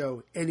running the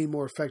show any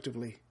more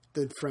effectively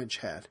than French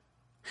had.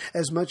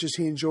 As much as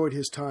he enjoyed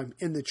his time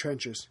in the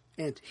trenches,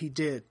 and he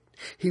did,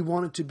 he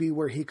wanted to be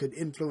where he could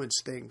influence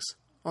things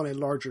on a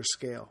larger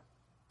scale.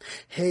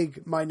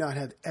 Haig might not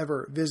have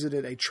ever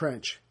visited a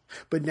trench,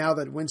 but now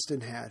that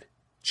Winston had,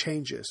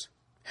 changes,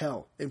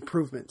 hell,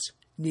 improvements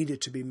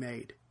needed to be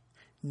made.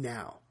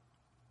 Now.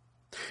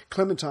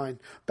 Clementine,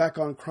 back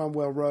on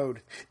Cromwell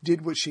Road,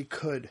 did what she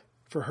could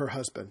for her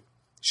husband.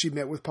 She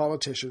met with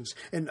politicians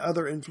and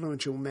other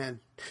influential men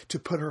to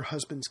put her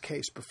husband's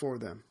case before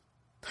them.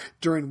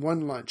 During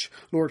one lunch,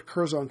 Lord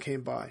Curzon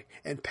came by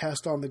and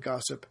passed on the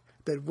gossip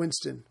that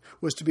Winston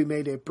was to be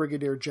made a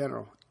brigadier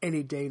general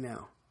any day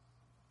now.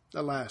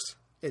 Alas,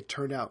 it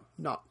turned out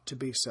not to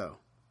be so.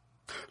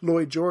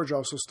 Lloyd George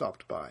also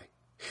stopped by.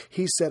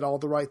 He said all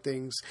the right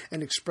things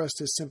and expressed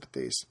his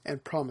sympathies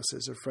and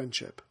promises of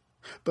friendship.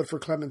 But for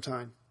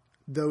Clementine,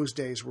 those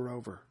days were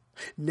over.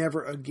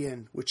 Never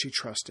again would she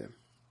trust him.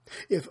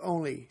 If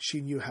only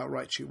she knew how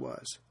right she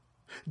was.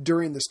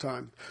 During this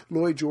time,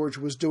 Lloyd George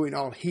was doing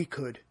all he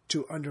could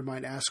to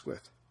undermine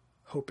Asquith,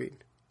 hoping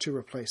to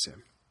replace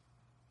him.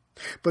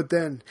 But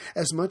then,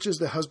 as much as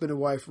the husband and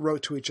wife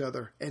wrote to each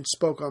other and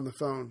spoke on the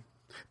phone,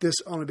 this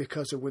only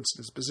because of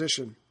Winston's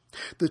position,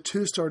 the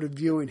two started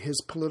viewing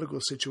his political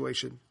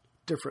situation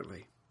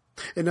differently.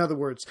 In other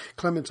words,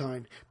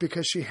 Clementine,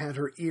 because she had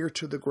her ear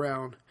to the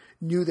ground,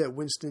 knew that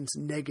Winston's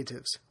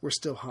negatives were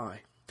still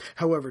high.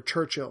 However,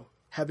 Churchill,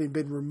 having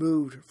been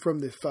removed from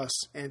the fuss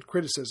and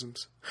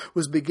criticisms,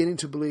 was beginning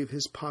to believe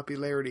his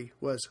popularity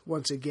was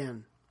once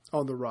again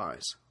on the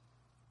rise.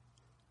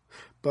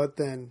 But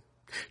then,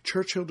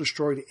 Churchill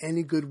destroyed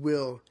any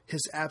goodwill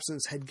his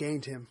absence had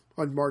gained him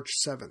on March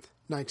 7th,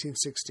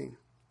 1916.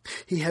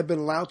 He had been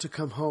allowed to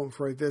come home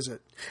for a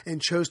visit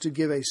and chose to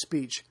give a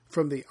speech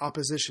from the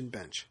opposition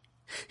bench.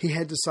 He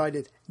had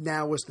decided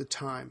now was the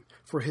time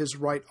for his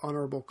right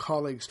honorable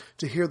colleagues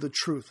to hear the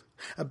truth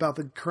about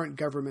the current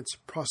government's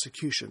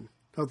prosecution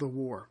of the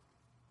war.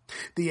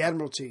 The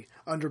Admiralty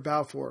under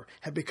Balfour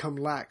had become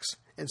lax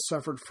and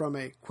suffered from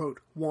a,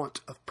 quote,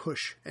 want of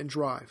push and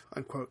drive,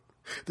 unquote.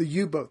 The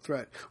U-boat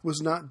threat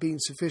was not being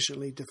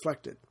sufficiently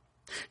deflected.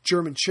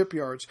 German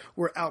shipyards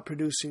were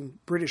outproducing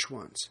British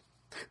ones.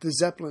 The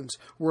Zeppelins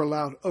were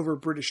allowed over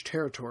British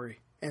territory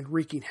and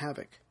wreaking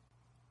havoc.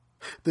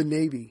 The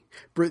Navy,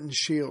 Britain's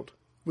shield,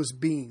 was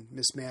being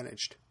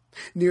mismanaged.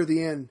 Near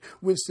the end,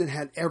 Winston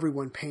had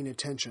everyone paying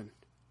attention.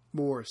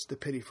 More's the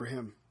pity for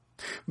him.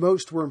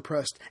 Most were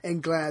impressed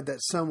and glad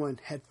that someone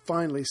had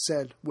finally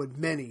said what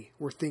many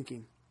were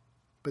thinking.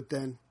 But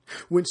then,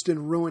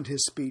 Winston ruined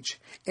his speech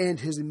and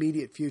his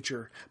immediate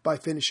future by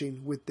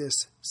finishing with this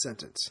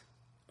sentence.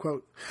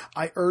 Quote,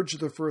 I urge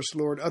the First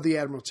Lord of the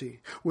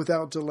Admiralty,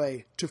 without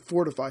delay, to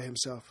fortify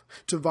himself,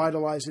 to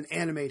vitalize and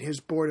animate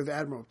his Board of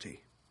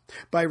Admiralty,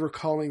 by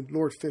recalling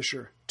Lord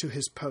Fisher to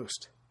his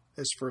post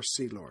as First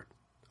Sea Lord.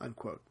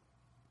 Unquote.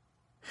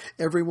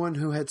 Everyone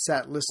who had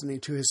sat listening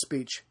to his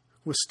speech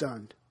was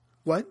stunned.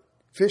 What?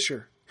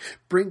 Fisher?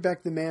 Bring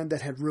back the man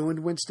that had ruined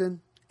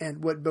Winston?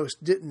 And what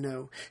most didn't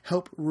know,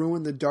 help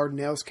ruin the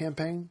Dardanelles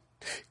campaign?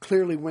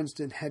 Clearly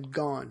Winston had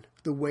gone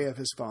the way of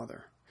his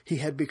father. He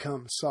had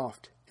become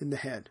soft in the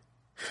head.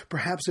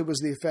 Perhaps it was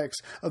the effects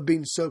of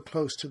being so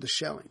close to the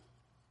shelling.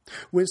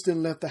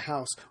 Winston left the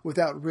house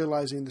without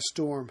realizing the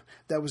storm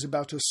that was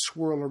about to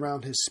swirl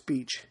around his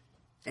speech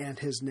and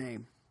his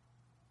name.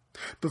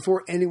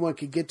 Before anyone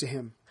could get to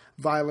him,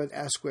 Violet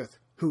Asquith,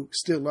 who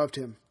still loved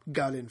him,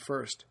 got in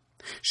first.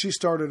 She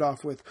started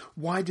off with,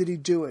 why did he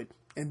do it?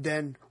 And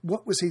then,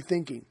 what was he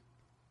thinking?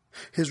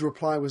 His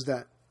reply was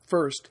that,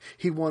 first,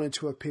 he wanted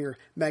to appear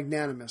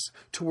magnanimous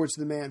towards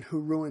the man who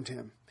ruined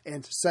him,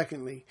 and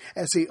secondly,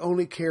 as he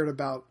only cared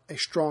about a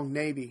strong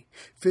navy,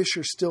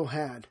 Fisher still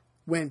had,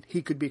 when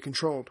he could be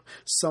controlled,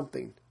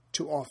 something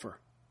to offer.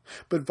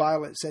 But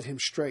Violet set him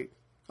straight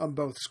on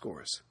both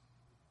scores.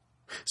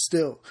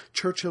 Still,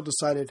 Churchill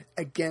decided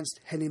against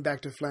heading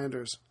back to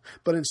Flanders,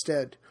 but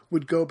instead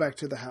would go back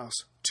to the house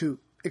to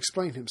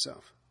explain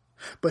himself.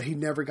 But he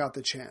never got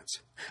the chance.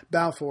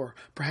 Balfour,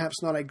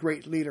 perhaps not a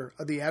great leader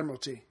of the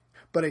Admiralty,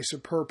 but a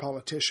superb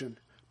politician,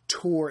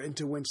 tore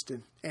into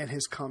Winston and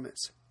his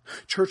comments.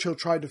 Churchill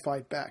tried to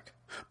fight back,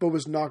 but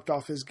was knocked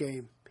off his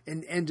game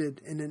and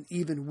ended in an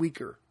even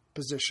weaker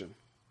position.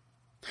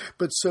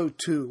 But so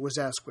too was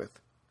Asquith.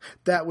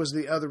 That was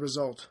the other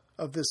result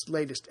of this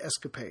latest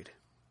escapade.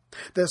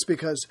 That's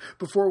because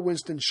before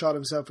Winston shot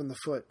himself in the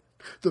foot,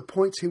 the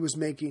points he was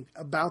making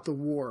about the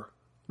war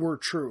were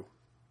true.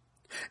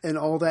 And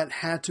all that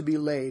had to be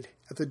laid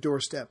at the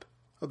doorstep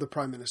of the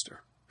Prime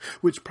Minister,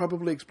 which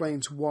probably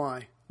explains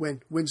why,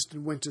 when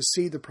Winston went to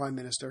see the Prime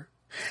Minister,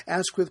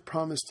 Asquith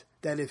promised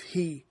that if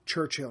he,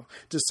 Churchill,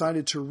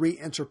 decided to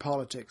re-enter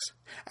politics,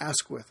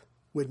 Asquith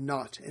would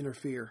not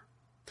interfere.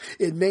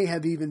 It may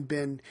have even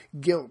been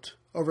guilt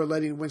over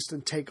letting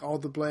Winston take all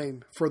the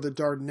blame for the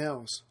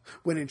Dardanelles,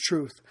 when in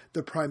truth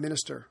the Prime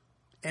Minister,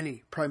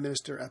 any Prime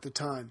Minister at the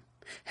time,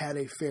 had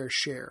a fair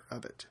share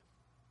of it.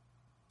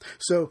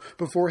 So,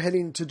 before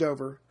heading to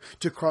Dover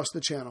to cross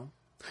the Channel,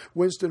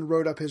 Winston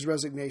wrote up his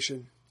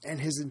resignation and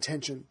his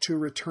intention to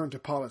return to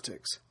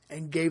politics,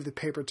 and gave the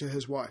paper to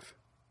his wife.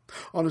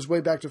 On his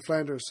way back to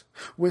Flanders,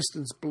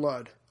 Winston's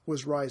blood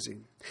was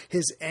rising,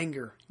 his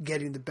anger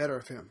getting the better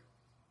of him.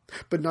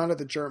 But not at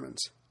the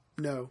Germans,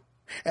 no,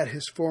 at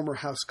his former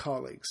house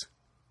colleagues.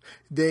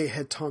 They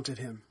had taunted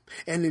him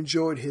and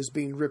enjoyed his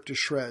being ripped to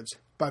shreds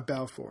by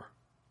Balfour,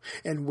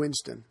 and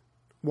Winston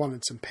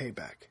wanted some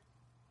payback.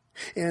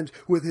 And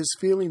with his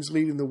feelings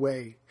leading the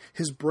way,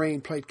 his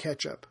brain played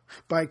catch-up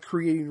by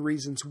creating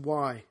reasons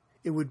why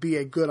it would be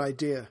a good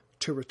idea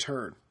to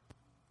return.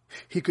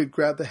 He could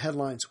grab the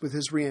headlines with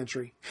his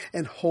re-entry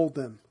and hold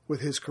them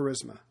with his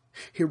charisma.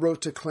 He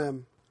wrote to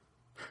Clem,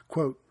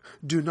 quote,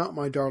 "Do not,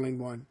 my darling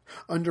one,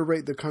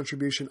 underrate the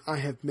contribution I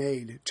have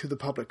made to the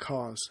public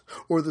cause,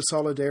 or the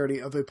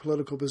solidarity of a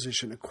political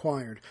position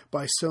acquired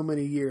by so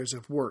many years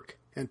of work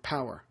and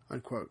power,"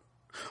 unquote.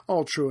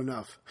 All true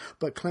enough,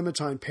 but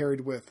Clementine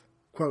parried with,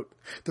 quote,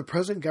 "The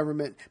present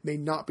government may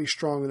not be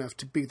strong enough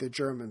to beat the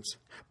Germans,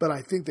 but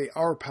I think they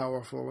are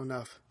powerful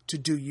enough to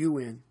do you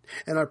in,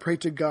 and I pray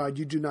to God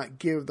you do not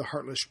give the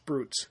heartless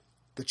brutes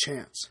the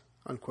chance,"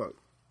 unquote.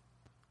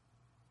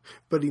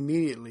 But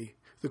immediately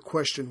the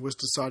question was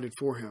decided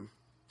for him.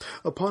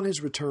 Upon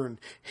his return,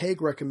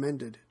 Haig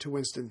recommended to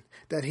Winston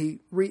that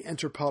he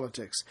re-enter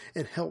politics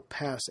and help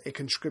pass a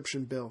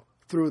conscription bill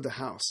through the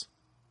House.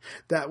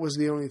 That was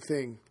the only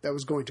thing that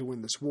was going to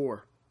win this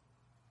war.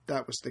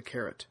 That was the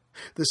carrot.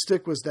 The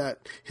stick was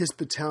that his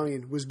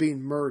battalion was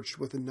being merged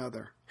with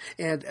another,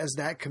 and as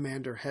that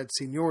commander had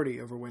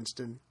seniority over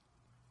Winston,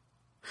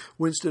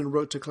 Winston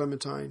wrote to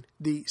Clementine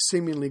the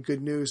seemingly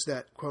good news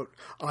that, quote,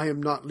 "I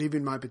am not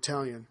leaving my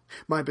battalion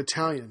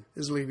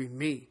is leaving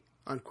me,"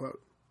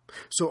 unquote.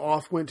 So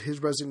off went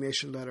his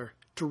resignation letter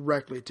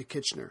directly to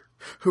Kitchener,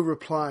 who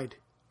replied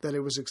that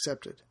it was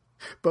accepted,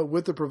 but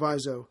with the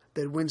proviso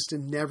that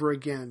Winston never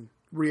again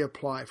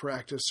reapply for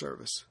active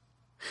service.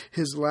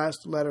 His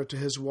last letter to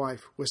his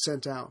wife was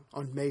sent out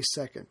on May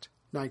 2nd,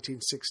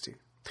 1916,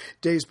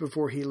 days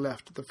before he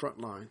left the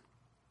front line.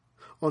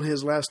 On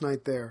his last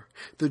night there,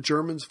 the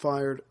Germans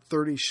fired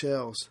 30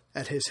 shells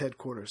at his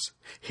headquarters,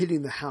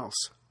 hitting the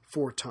house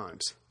 4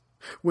 times.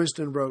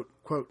 Winston wrote,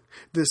 quote,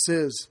 "This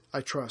is,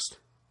 I trust,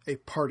 a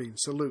parting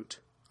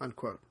salute,"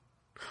 unquote.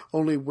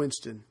 Only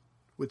Winston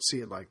would see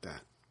it like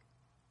that.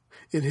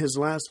 In his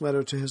last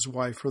letter to his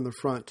wife from the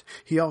front,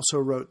 he also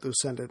wrote the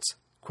sentence,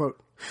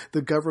 quote,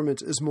 "The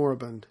government is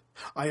moribund.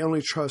 I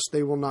only trust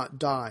they will not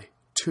die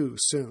too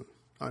soon,"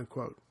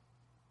 unquote.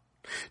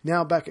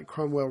 Now back at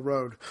Cromwell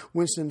Road,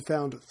 Winston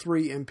found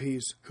 3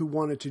 MPs who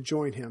wanted to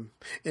join him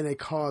in a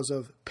cause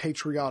of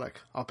patriotic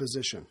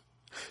opposition.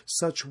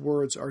 Such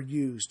words are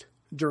used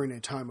during a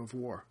time of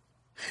war.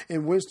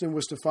 And Winston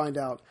was to find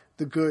out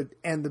the good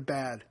and the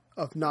bad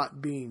of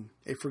not being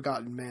a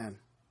forgotten man.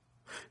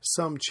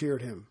 Some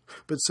cheered him,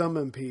 but some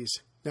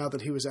MPs, now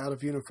that he was out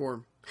of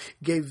uniform,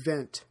 gave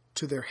vent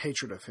to their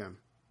hatred of him.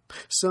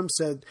 Some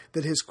said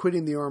that his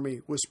quitting the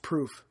army was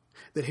proof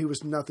that he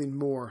was nothing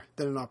more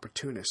than an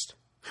opportunist.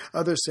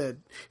 Others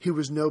said he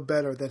was no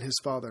better than his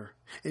father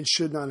and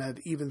should not have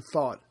even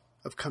thought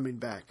of coming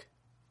back.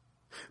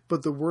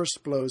 But the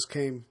worst blows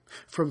came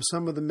from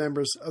some of the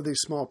members of the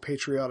small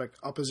patriotic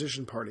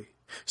opposition party,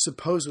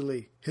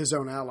 supposedly his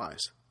own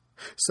allies.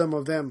 Some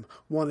of them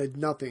wanted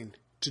nothing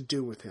to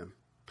do with him.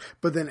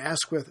 But then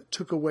Asquith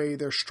took away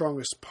their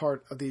strongest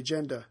part of the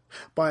agenda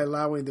by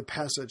allowing the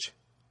passage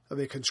of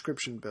a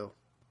conscription bill.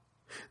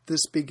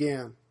 This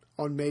began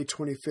on May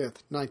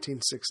 25th,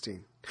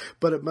 1916,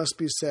 but it must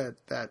be said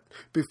that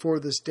before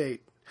this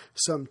date,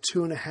 some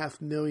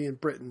 2.5 million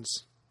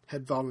Britons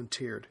had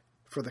volunteered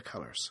for the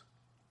colors.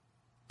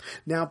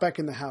 Now back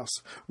in the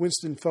house,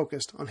 Winston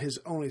focused on his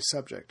only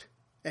subject,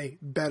 a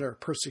better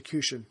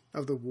persecution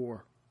of the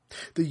war.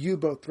 The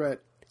U-boat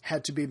threat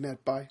had to be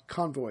met by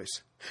convoys.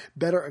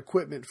 Better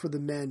equipment for the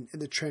men in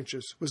the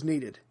trenches was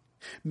needed.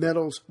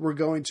 Medals were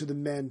going to the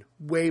men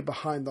way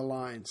behind the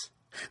lines.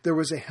 There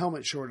was a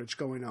helmet shortage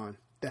going on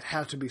that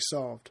had to be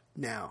solved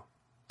now.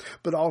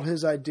 But all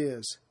his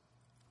ideas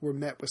were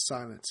met with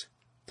silence.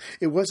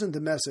 It wasn't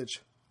the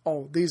message,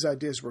 "Oh, these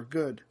ideas were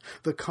good."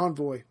 The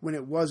convoy, when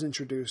it was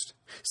introduced,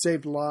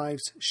 saved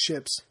lives,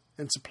 ships,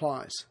 and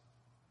supplies.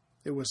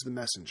 It was the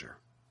messenger.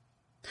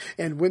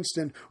 And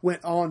Winston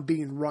went on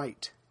being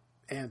right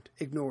and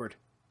ignored.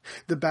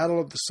 The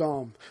Battle of the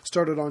Somme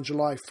started on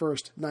July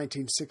 1st,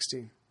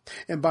 1916,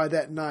 and by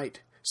that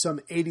night, some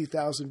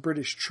 80,000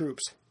 British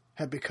troops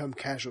had become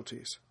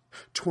casualties,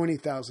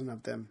 20,000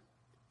 of them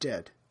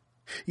dead.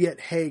 Yet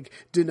Haig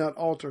did not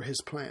alter his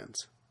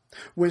plans.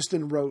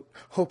 Winston wrote,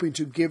 hoping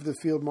to give the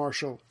field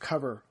marshal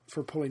cover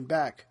for pulling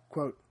back,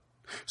 quote,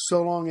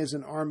 "So long as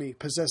an army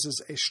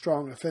possesses a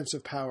strong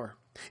offensive power,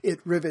 it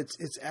rivets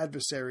its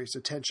adversary's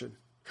attention.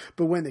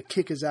 But when the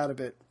kick is out of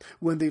it,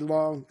 when the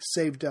long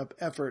saved-up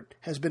effort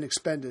has been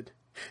expended,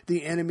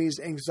 the enemy's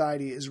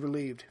anxiety is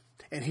relieved,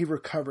 and he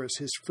recovers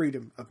his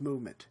freedom of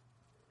movement.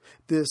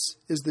 This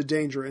is the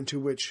danger into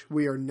which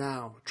we are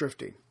now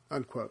drifting,"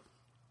 unquote.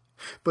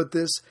 But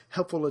this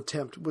helpful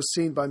attempt was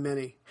seen by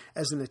many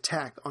as an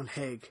attack on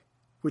Hague,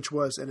 which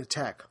was an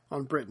attack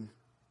on Britain.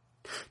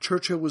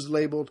 Churchill was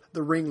labeled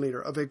the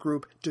ringleader of a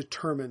group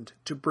determined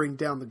to bring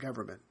down the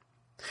government.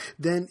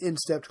 Then in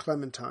stepped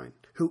Clementine,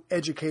 who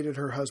educated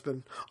her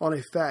husband on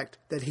a fact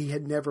that he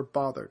had never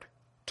bothered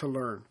to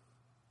learn.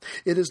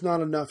 It is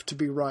not enough to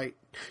be right.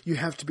 You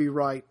have to be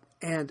right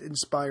and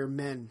inspire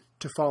men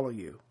to follow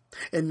you.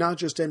 And not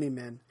just any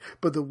men,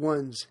 but the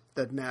ones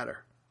that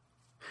matter.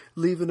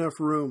 Leave enough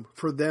room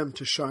for them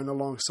to shine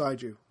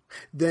alongside you.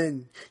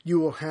 Then you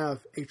will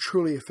have a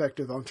truly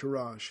effective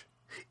entourage,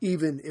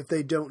 even if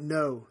they don't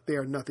know they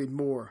are nothing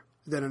more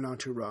than an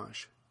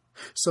entourage.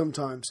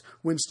 Sometimes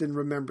Winston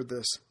remembered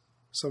this.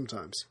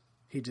 Sometimes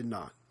he did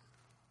not.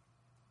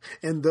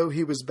 And though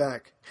he was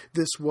back,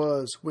 this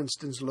was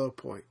Winston's low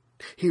point.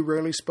 He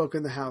rarely spoke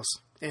in the House,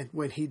 and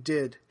when he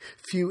did,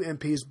 few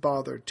MPs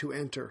bothered to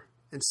enter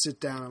and sit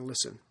down and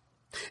listen.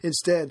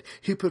 Instead,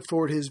 he put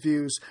forward his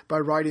views by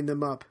writing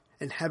them up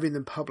and having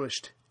them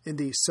published in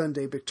the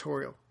Sunday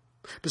Pictorial.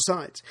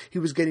 Besides, he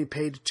was getting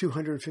paid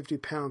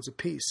 £250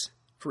 apiece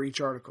for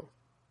each article.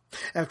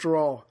 After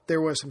all,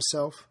 there was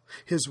himself,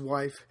 his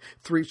wife,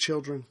 3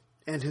 children,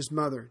 and his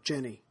mother,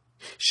 Jenny.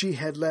 She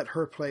had let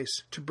her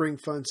place to bring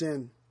funds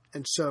in,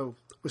 and so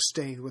was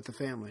staying with the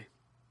family.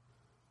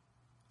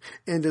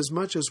 And as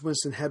much as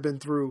Winston had been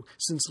through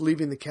since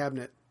leaving the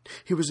cabinet,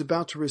 he was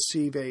about to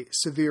receive a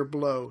severe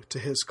blow to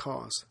his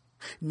cause,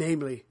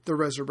 namely the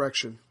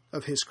resurrection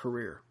of his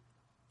career.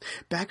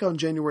 Back on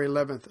January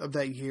 11th of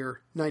that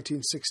year,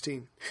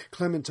 1916,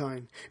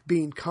 Clementine,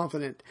 being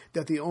confident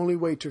that the only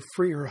way to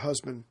free her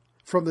husband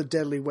from the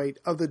deadly weight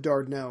of the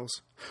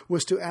Dardanelles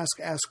was to ask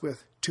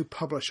Asquith to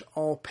publish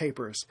all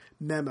papers,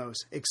 memos,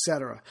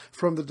 etc.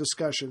 from the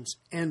discussions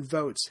and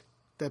votes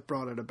that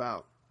brought it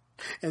about.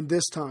 And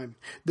this time,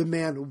 the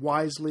man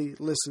wisely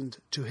listened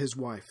to his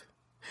wife.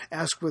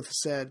 Asquith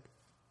said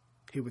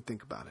he would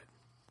think about it.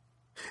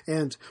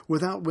 And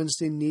without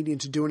Winston needing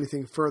to do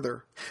anything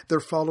further, there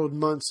followed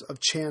months of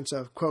chants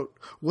of, quote,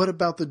 "What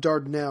about the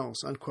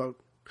Dardanelles?" unquote,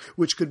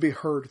 which could be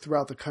heard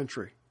throughout the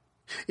country.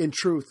 In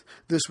truth,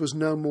 this was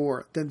no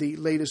more than the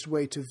latest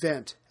way to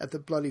vent at the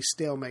bloody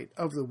stalemate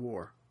of the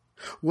war.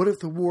 What if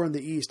the war in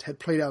the East had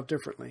played out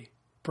differently?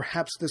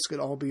 Perhaps this could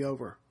all be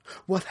over.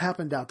 What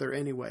happened out there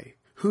anyway?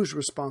 Who's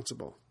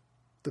responsible?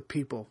 The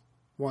people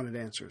wanted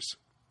answers.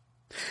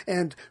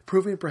 And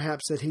proving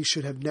perhaps that he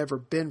should have never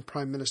been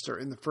prime minister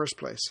in the first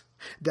place,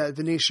 that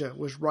Venetia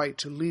was right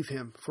to leave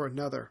him for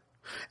another,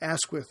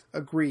 Asquith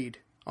agreed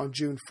on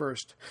June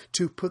 1st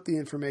to put the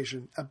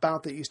information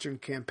about the Eastern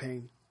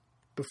campaign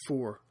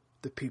before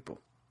the people.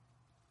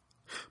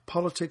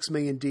 Politics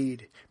may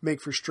indeed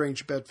make for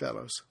strange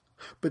bedfellows,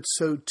 but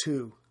so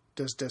too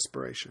does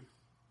desperation.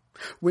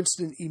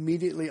 Winston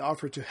immediately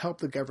offered to help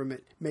the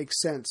government make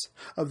sense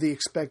of the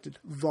expected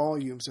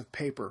volumes of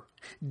paper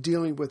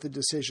dealing with the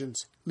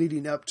decisions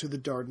leading up to the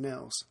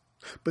Dardanelles.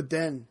 But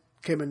then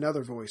came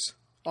another voice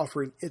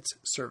offering its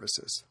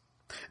services.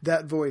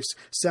 That voice,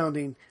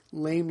 sounding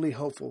lamely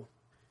hopeful,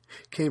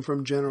 came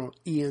from General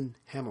Ian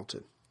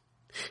Hamilton.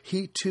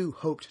 He too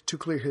hoped to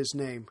clear his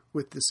name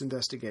with this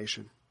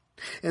investigation.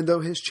 And though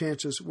his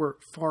chances were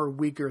far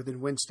weaker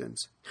than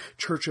Winston's,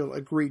 Churchill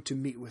agreed to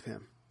meet with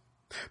him.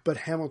 But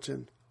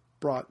Hamilton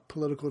brought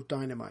political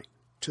dynamite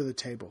to the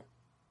table.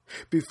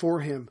 Before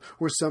him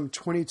were some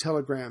 20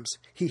 telegrams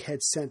he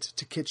had sent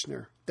to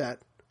Kitchener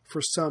that,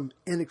 for some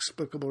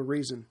inexplicable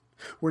reason,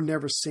 were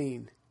never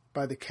seen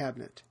by the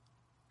cabinet.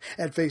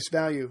 At face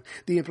value,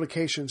 the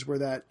implications were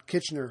that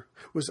Kitchener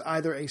was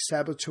either a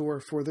saboteur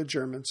for the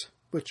Germans,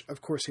 which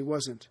of course he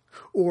wasn't,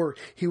 or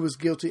he was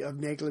guilty of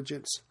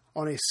negligence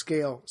on a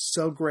scale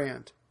so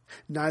grand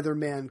neither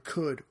man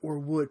could or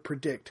would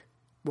predict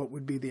what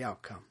would be the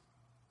outcome.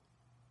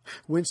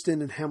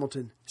 Winston and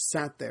Hamilton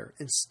sat there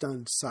in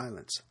stunned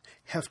silence,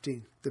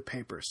 hefting the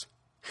papers.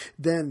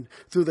 Then,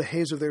 through the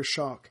haze of their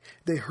shock,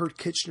 they heard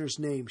Kitchener's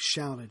name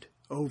shouted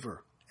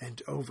over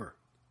and over.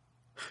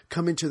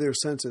 Coming to their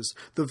senses,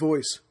 the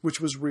voice, which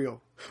was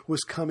real,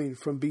 was coming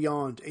from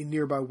beyond a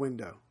nearby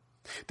window.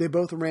 They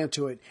both ran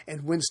to it,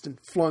 and Winston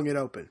flung it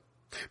open.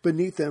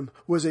 Beneath them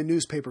was a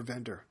newspaper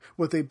vendor,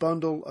 with a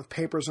bundle of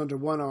papers under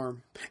one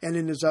arm, and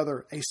in his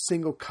other a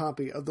single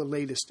copy of the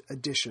latest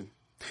edition.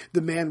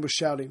 The man was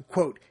shouting,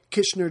 quote,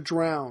 "Kitchener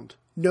drowned,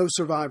 no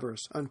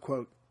survivors,"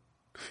 unquote.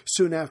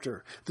 Soon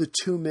after, the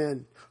two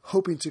men,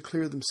 hoping to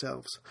clear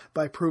themselves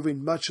by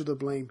proving much of the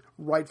blame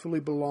rightfully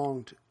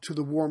belonged to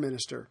the war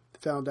minister,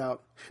 found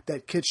out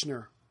that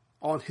Kitchener,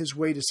 on his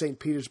way to St.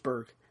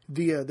 Petersburg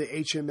via the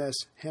HMS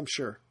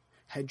Hampshire,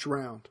 had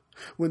drowned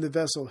when the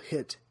vessel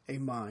hit a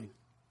mine,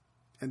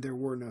 and there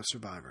were no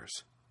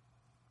survivors.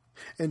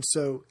 And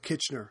so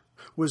Kitchener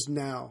was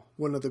now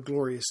one of the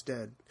glorious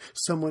dead,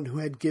 someone who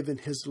had given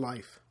his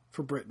life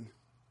for Britain.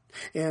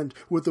 And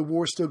with the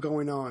war still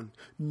going on,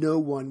 no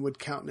one would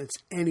countenance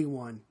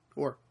anyone,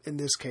 or in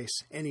this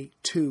case, any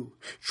two,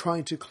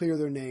 trying to clear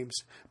their names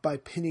by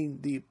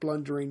pinning the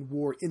blundering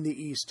war in the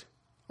East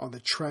on the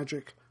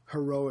tragic,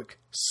 heroic,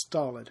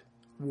 stolid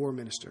war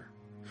minister.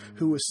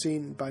 who was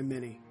seen by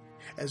many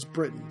as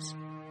Britain's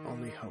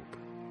only hope.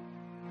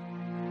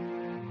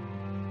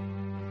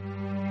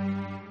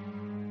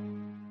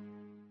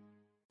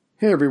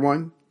 Hey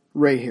everyone,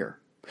 Ray here.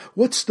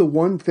 What's the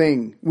one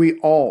thing we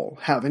all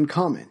have in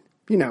common?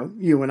 You know,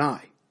 you and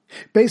I.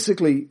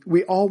 Basically,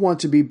 we all want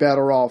to be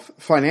better off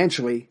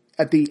financially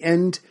at the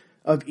end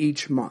of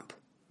each month.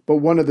 But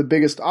one of the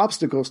biggest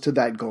obstacles to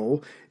that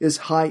goal is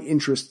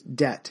high-interest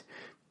debt.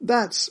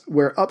 That's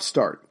where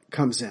Upstart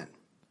comes in.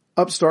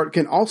 Upstart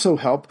can also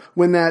help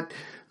when that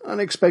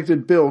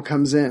unexpected bill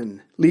comes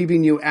in,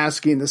 leaving you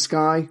asking the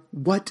sky,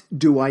 what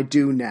do I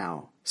do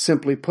now?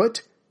 Simply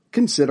put,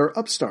 consider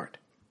Upstart.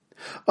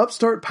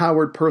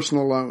 Upstart-powered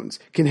personal loans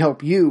can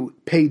help you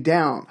pay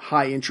down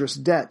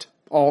high-interest debt,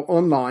 all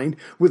online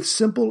with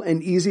simple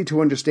and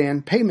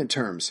easy-to-understand payment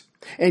terms.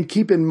 And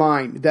keep in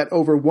mind that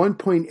over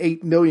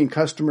 1.8 million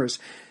customers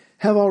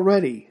have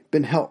already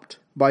been helped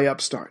by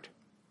Upstart.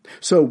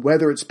 So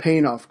whether it's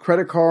paying off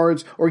credit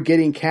cards or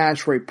getting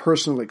cash for a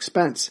personal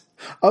expense,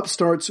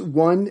 Upstart's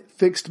one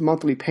fixed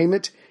monthly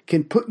payment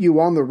can put you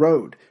on the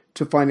road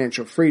to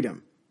financial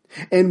freedom.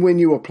 And when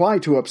you apply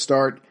to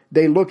Upstart,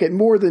 they look at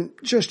more than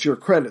just your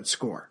credit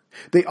score.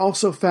 They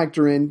also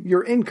factor in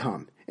your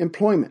income,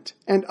 employment,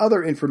 and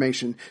other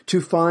information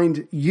to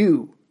find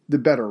you the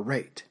better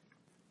rate.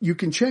 You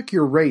can check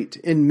your rate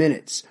in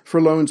minutes for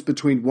loans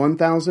between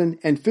 $1,000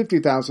 and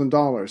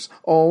 $50,000,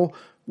 all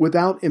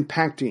without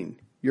impacting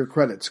your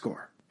credit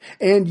score.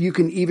 And you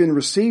can even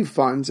receive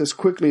funds as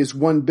quickly as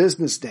one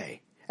business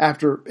day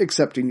after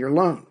accepting your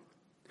loan.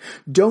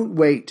 Don't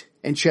wait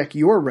and check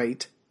your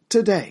rate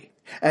today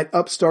at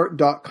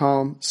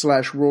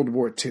upstart.com/World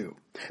War II.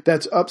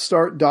 That's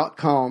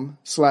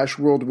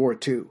upstart.com/World War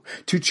II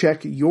to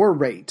check your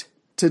rate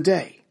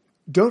today.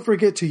 Don't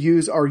forget to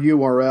use our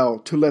URL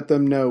to let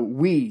them know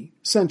we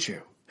sent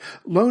you.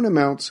 Loan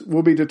amounts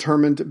will be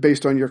determined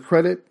based on your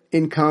credit,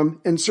 income,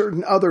 and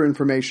certain other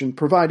information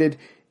provided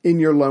in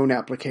your loan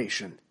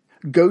application.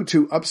 Go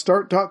to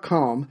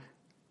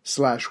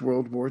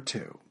upstart.com/World War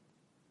II.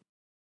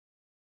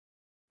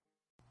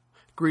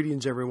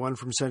 Greetings, everyone,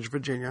 from Central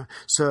Virginia.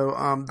 So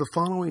the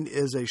following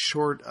is a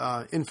short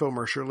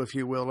infomercial, if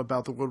you will,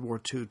 about the World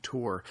War II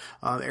tour.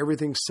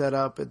 Everything's set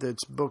up,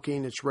 it's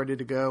booking, it's ready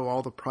to go,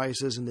 all the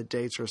prices and the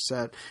dates are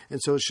set.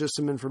 And so it's just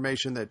some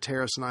information that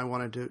Terrace and I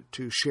wanted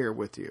to share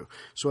with you.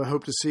 So I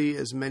hope to see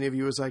as many of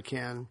you as I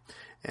can.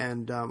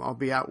 And I'll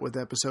be out with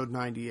episode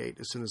 98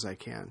 as soon as I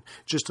can.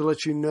 Just to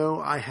let you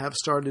know, I have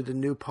started a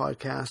new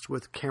podcast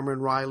with Cameron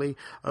Riley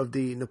of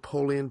the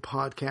Napoleon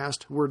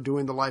podcast. We're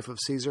doing the Life of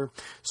Caesar.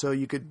 So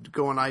you could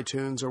go on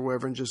iTunes or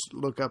wherever and just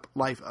look up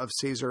Life of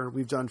Caesar.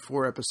 We've done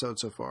 4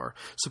 episodes so far.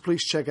 So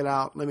please check it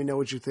out. Let me know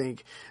what you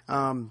think.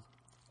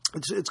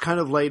 It's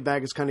kind of laid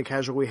back. It's kind of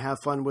casual. We have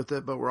fun with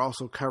it, but we're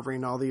also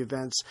covering all the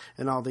events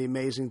and all the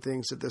amazing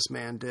things that this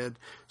man did.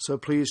 So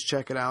please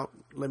check it out.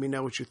 Let me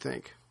know what you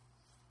think.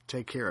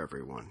 Take care,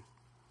 everyone.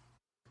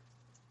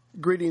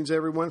 Greetings,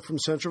 everyone, from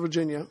Central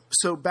Virginia.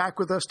 So back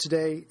with us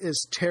today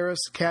is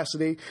Terrace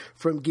Cassidy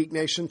from Geek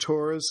Nation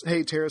Tours.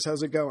 Hey, Terrace,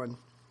 how's it going?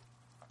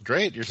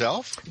 Great.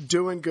 Yourself?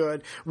 Doing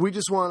good.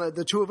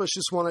 The two of us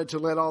just wanted to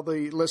let all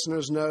the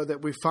listeners know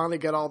that we finally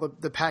got all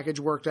the package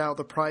worked out,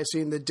 the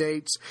pricing, the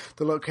dates,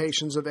 the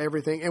locations of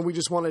everything, and we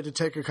just wanted to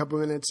take a couple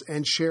minutes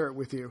and share it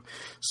with you.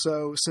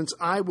 So since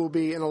I will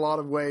be, in a lot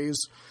of ways,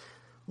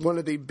 one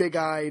of the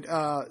big-eyed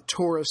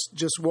tourists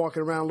just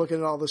walking around looking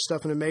at all this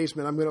stuff in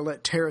amazement, I'm going to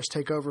let Terrace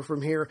take over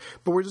from here.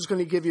 But we're just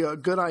going to give you a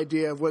good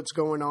idea of what's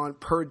going on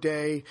per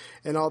day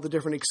and all the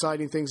different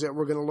exciting things that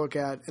we're going to look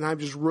at. And I'm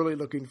just really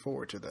looking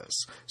forward to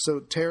this.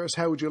 So, Terrace,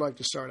 how would you like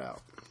to start out?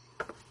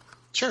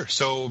 Sure.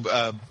 So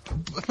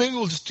maybe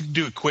we'll just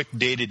do a quick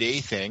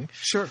day-to-day thing.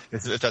 Sure.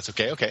 If that's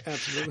okay. Okay.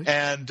 Absolutely.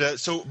 And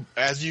so,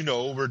 as you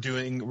know, we're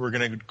going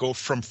to go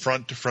from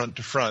front to front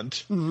to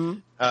front. Mm-hmm.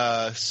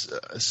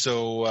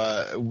 So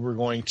we're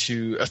going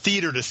to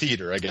theater to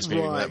theater, I guess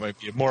maybe that might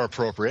be more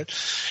appropriate.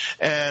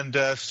 And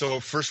so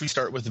first we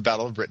start with the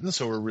Battle of Britain.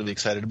 So we're really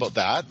excited about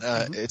that.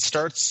 It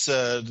starts,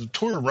 the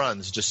tour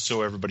runs, just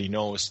so everybody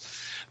knows,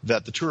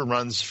 that the tour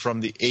runs from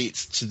the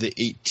 8th to the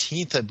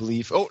 18th, I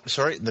believe.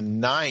 The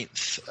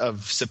 9th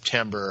of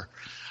September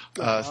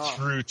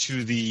through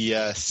to the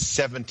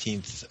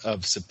 17th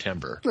of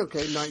September.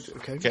 Okay, 9th.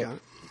 Okay. Got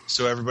it.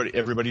 So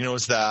everybody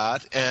knows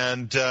that.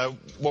 And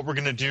what we're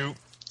going to do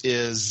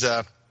is,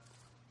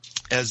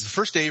 as the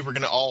first day, we're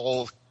going to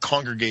all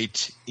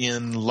congregate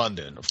in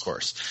London, of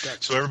course.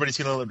 Gotcha. So everybody's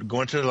going to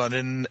go into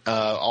London.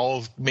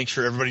 I'll make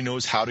sure everybody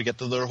knows how to get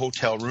to their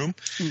hotel room.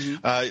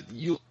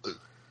 Mm-hmm.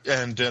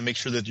 And make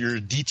sure that you're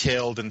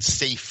detailed and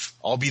safe.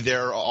 I'll be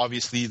there,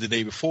 obviously, the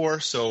day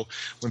before. So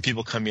when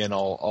people come in,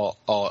 I'll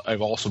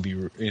also be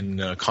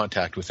in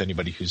contact with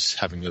anybody who's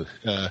having to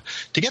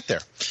get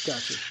there.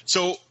 Gotcha.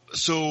 So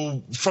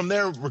So from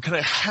there, we're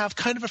going to have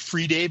kind of a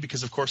free day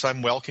because, of course,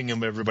 I'm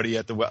welcoming everybody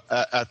at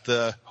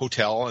the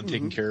hotel and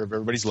taking care of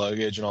everybody's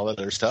luggage and all that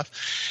other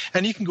stuff.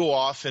 And you can go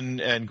off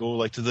and go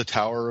like to the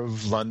Tower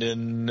of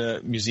London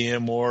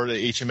Museum or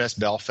the HMS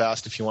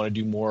Belfast if you want to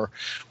do more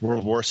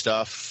World War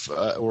stuff,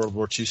 World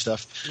War II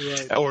stuff,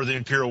 right. Or the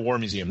Imperial War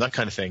Museum, that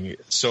kind of thing.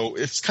 So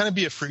it's kind of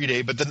be a free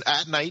day. But then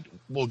at night,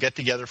 we'll get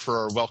together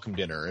for our welcome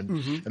dinner.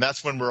 And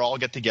that's when we'll all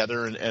get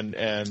together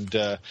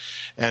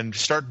and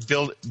start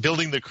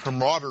building the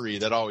camaraderie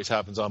that always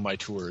happens on my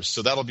tours.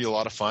 So that'll be a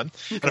lot of fun.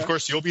 Okay. And of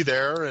course you'll be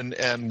there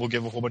and we'll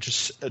give a whole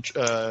bunch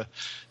of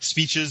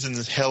speeches and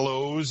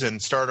hellos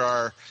and start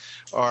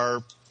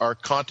our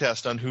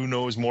contest on who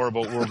knows more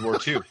about World War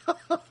II.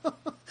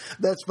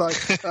 That's fine.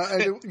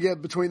 Yeah,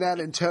 between that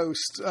and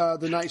toast,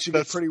 the night should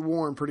get pretty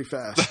warm pretty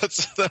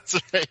fast. That's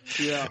right.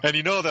 Yeah. And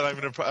you know that I'm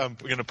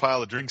gonna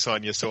pile of drinks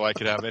on you so I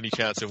could have any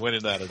chance of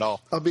winning that at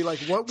all. I'll be like,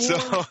 what war?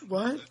 So,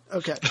 what?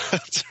 Okay.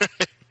 That's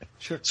right.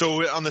 Sure.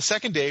 So on the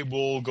second day,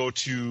 we'll go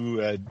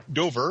to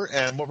Dover,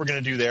 and what we're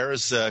going to do there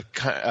is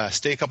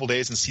stay a couple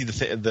days and see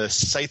the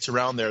sites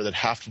around there that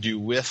have to do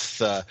with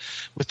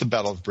the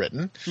Battle of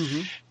Britain.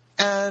 Mm-hmm.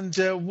 And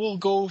we'll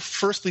go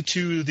firstly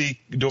to the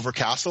Dover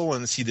Castle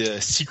and see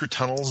the secret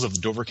tunnels of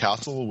Dover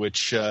Castle,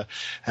 which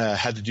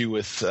had to do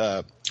with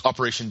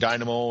Operation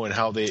Dynamo and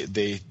how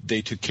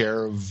they took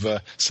care of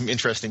some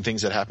interesting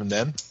things that happened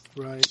then.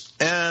 Right.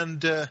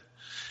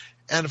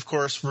 And of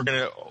course, we're going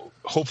to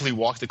hopefully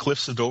walk the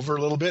cliffs of Dover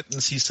a little bit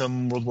and see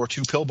some World War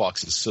II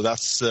pillboxes. So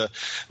that's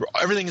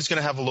everything is going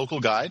to have a local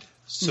guide.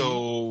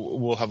 So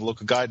we'll have a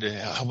local guide to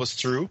help us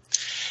through.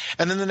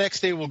 And then the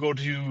next day we'll go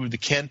to the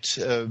Kent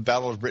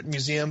Battle of Britain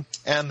Museum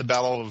and the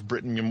Battle of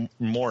Britain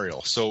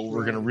Memorial. So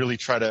we're going to really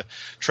try to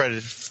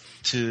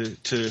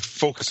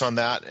focus on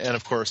that, and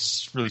of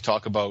course really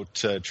talk about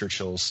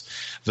Churchill's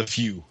The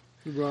Few.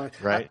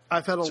 Right.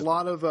 I've had a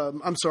lot of,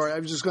 I'm sorry, I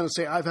was just going to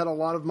say, I've had a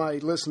lot of my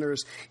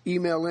listeners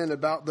email in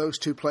about those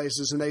two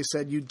places, and they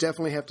said you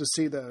definitely have to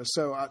see those.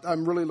 So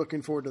I'm really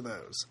looking forward to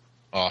those.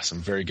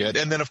 Awesome. Very good.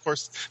 And then, of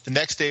course, the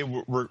next day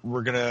we're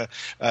going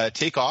to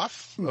take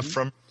off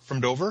from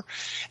Dover,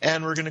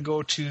 and we're going to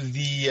go to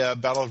the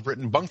Battle of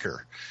Britain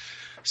bunker.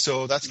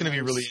 So that's going to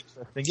be really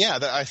interesting. Yeah,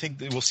 I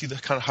think we'll see the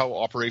kind of how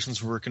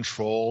operations were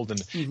controlled and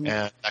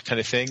that kind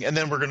of thing. And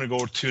then we're going to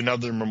go to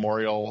another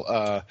memorial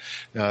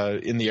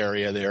in the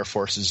area, the Air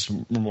Force's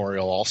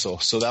memorial also.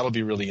 So that'll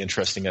be really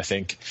interesting, I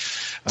think,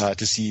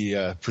 to see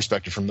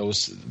perspective from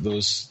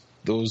those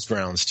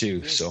grounds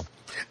too. So.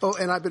 Oh,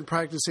 and I've been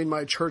practicing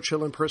my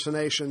Churchill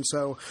impersonation,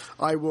 so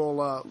I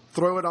will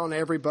throw it on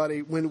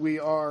everybody when we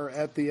are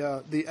at the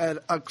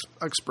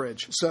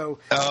Uxbridge. So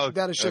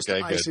that is just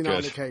icing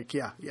on the cake.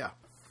 Yeah.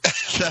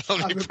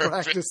 I've been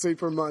practicing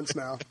for months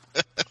now.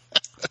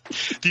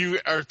 Do you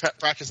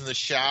practice in the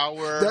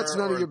shower? That's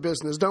none of your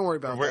business. Don't worry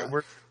about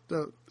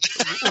that.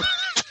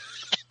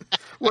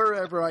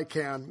 Wherever I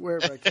can,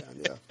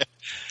 yeah.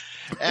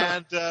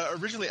 And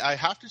originally, I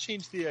have to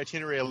change the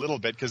itinerary a little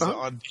bit because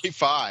on day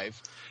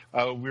 5,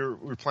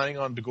 we're planning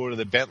on to go to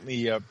the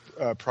Bentley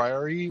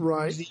Priory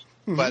Museum,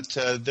 but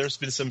there's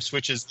been some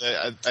switches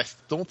that I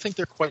don't think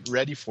they're quite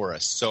ready for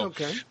us. So we're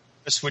going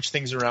to switch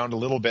things around a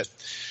little bit.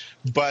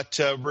 But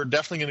we're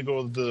definitely going to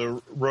go to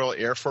the Royal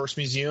Air Force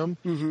Museum,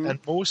 and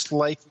most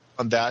likely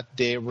on that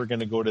day we're going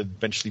to go to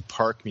Benchley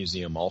Park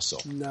Museum also.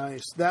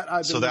 Nice.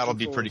 So that'll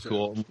be pretty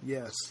cool.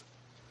 Yes.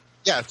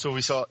 Yeah, so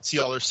we see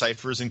all their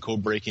ciphers and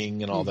code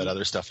breaking and all that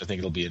other stuff. I think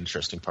it'll be an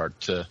interesting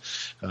part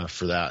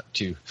for that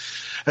too.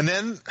 And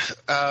then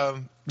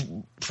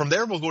from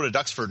there we'll go to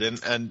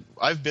Duxford, and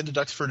I've been to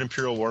Duxford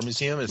Imperial War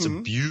Museum. It's a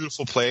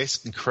beautiful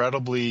place,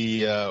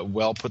 incredibly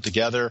well put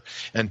together,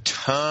 and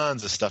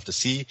tons of stuff to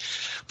see.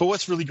 But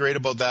what's really great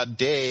about that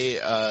day,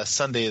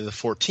 Sunday the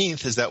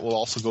 14th, is that we'll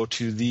also go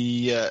to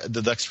the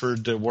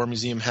Duxford War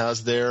Museum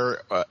has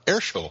their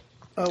air show.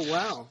 Oh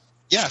wow!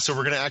 Yeah, so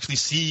we're going to actually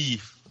see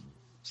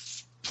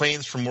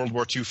planes from World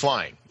War II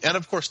flying, and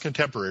of course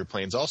contemporary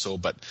planes also.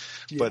 But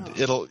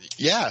it'll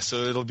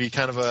be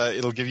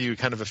it'll give you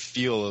kind of a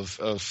feel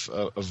of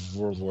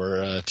World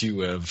War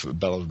II, of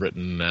Battle of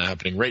Britain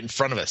happening right in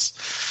front of us.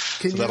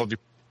 That'll be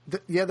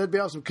that'd be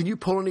awesome. Can you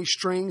pull any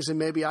strings and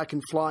maybe I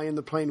can fly in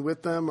the plane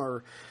with them,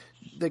 or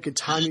they could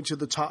tie me to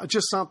the top?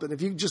 Just something.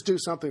 If you could just do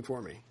something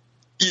for me.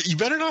 You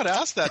better not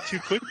ask that too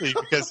quickly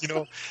because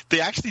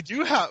they actually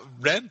do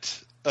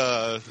rent.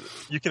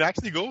 You can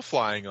actually go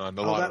flying on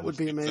a lot of that would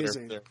be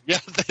amazing. Yeah,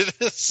 it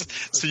is.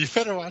 So you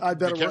better watch. I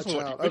better watch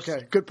out.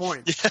 Okay, good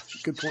point. Yeah.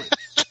 Good point.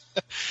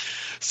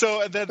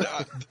 So, and then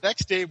the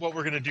next day, what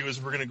we're going to do is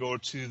we're going to go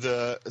to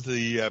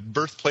the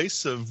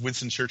birthplace of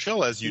Winston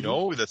Churchill. As you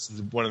know, that's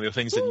one of the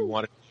things that you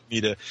wanted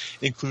me to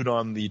include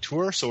on the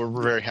tour. So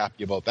we're very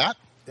happy about that.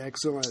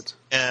 Excellent.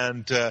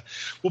 And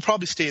we'll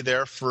probably stay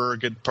there for a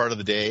good part of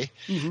the day.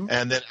 Mm-hmm.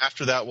 And then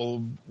after that,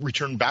 we'll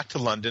return back to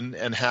London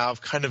and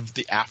have kind of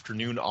the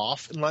afternoon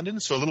off in London.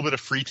 So a little bit of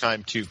free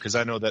time, too, because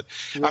I know that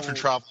after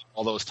traveling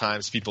all those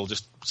times,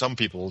 some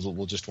people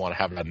will just want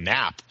to have a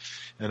nap,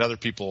 and other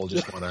people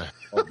just want to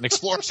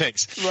explore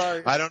things.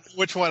 Right. I don't know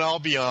which one I'll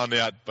be on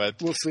yet,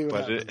 but we'll see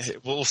what happens.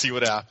 We'll see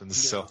what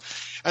happens. Yeah. So,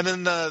 and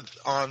then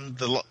on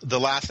the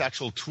last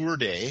actual tour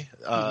day,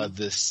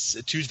 this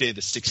Tuesday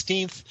the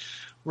 16th,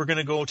 we're going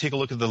to go take a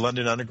look at the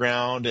London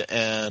Underground,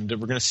 and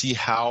we're going to see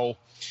how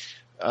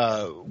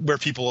where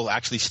people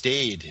actually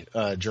stayed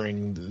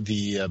during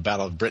the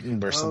Battle of Britain,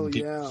 where some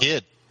people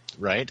hid.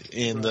 Right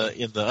in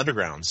the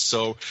underground.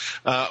 So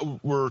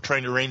we're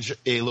trying to arrange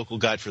a local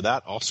guide for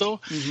that also.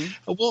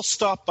 Mm-hmm. We'll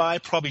stop by,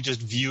 probably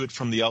just view it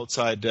from the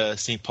outside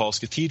St. Paul's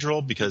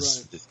Cathedral,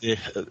 because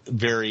it's a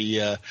very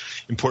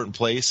important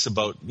place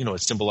about,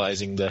 it's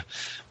symbolizing the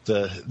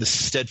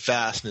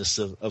steadfastness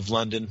of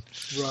London,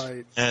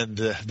 right, and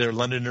their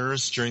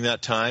Londoners during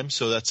that time.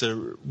 So that's a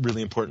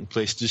really important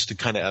place just to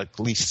kind of at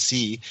least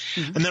see.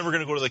 Mm-hmm. And then we're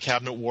going to go to the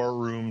Cabinet War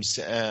Rooms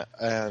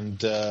and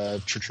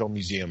Churchill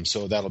Museum.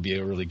 So that'll be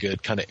a really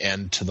good kind of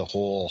end to the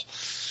whole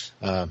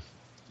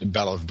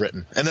Battle of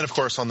Britain. And then, of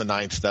course, on the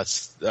 9th,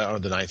 that's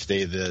on the 9th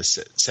day, the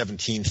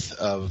 17th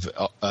of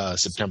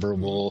September,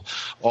 we'll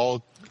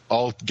all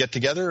get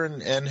together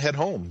and head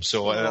home.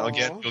 So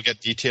again, you'll get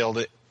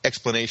detailed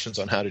explanations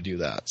on how to do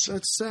that. So.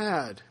 That's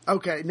sad.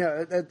 Okay,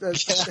 no,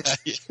 that's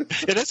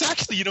and it's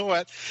actually, you know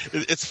what?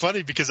 It's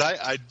funny because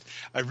I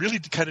really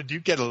kind of do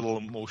get a little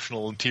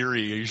emotional and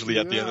teary usually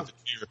at the end of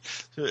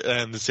the year,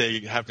 and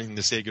having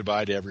to say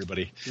goodbye to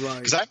everybody. Right.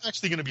 Because I'm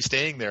actually going to be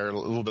staying there a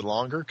little bit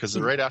longer, because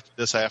right after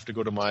this I have to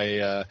go to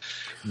my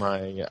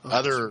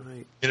other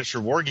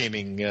miniature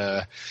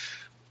wargaming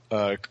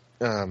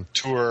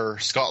tour,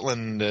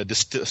 Scotland,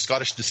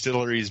 Scottish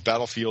distilleries,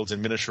 battlefields,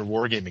 and miniature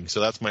wargaming. So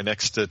that's my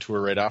next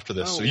tour right after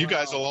this. You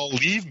guys will all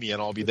leave me,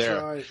 and I'll be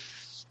there. Right.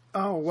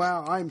 Oh,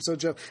 wow. I'm so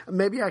jealous.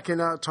 Maybe I can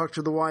talk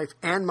to the wife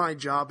and my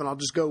job, and I'll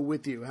just go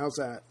with you. How's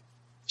that?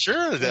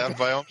 Sure,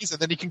 by all means. And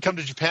then you can come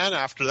to Japan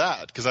after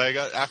that, because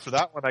after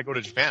that one, I go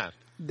to Japan.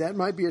 That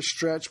might be a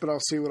stretch, but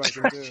I'll see what I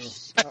can do.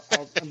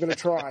 I'm going to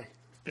try.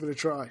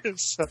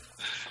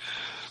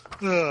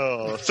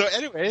 So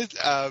anyways,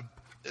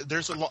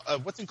 there's a lot.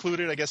 What's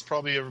included, I guess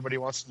probably everybody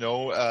wants to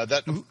know.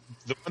 That the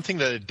one thing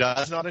that it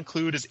does not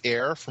include is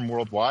air from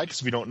worldwide,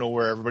 because we don't know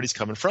where everybody's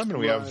coming from, and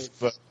we have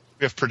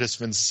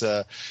participants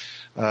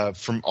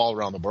from all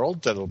around the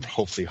world that'll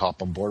hopefully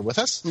hop on board with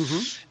us.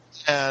 Mm-hmm.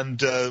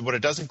 And what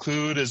it does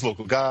include is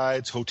local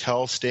guides,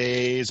 hotel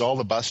stays, all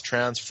the bus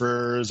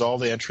transfers, all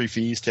the entry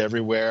fees to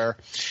everywhere.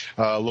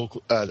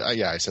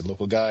 I said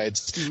local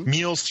guides,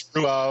 meals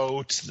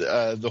throughout,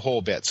 the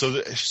whole bit.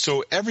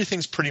 So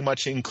everything's pretty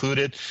much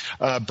included.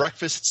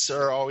 Breakfasts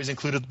are always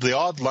included. The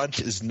odd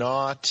lunch is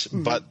not,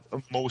 but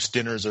most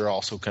dinners are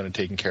also kind of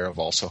taken care of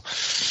also.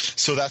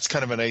 So that's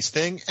kind of a nice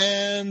thing.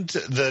 And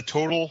the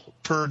total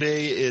per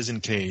day is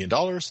in Canadian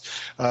dollars,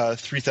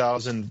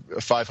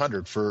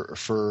 $3,500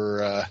 for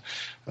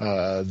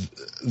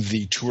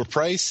the tour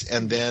price,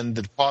 and then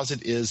the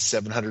deposit is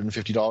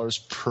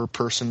 $750 per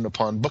person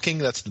upon booking.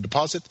 That's the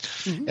deposit,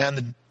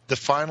 and the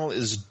final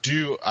is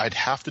due.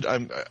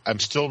 I'm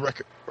still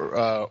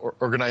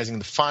organizing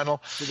the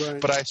final,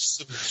 but I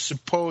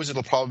suppose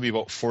it'll probably be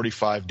about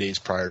 45 days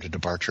prior to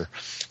departure,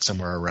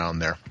 somewhere around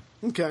there.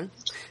 Okay.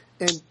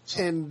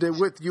 And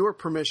with your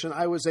permission,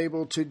 I was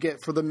able to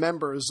get, for the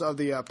members of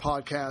the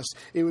podcast,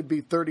 it would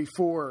be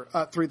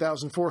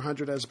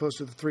 $3,400 as opposed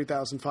to the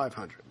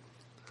 $3,500.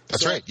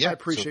 That's right. Yeah, I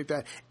appreciate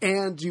that.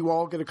 And you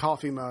all get a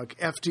coffee mug.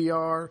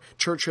 FDR,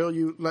 Churchill.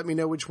 You let me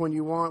know which one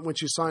you want.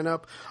 Once you sign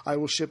up, I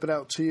will ship it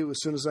out to you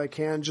as soon as I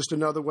can. Just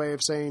another way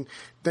of saying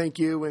thank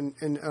you, and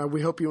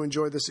we hope you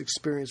enjoy this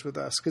experience with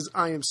us, because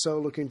I am so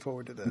looking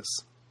forward to this.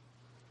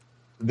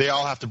 They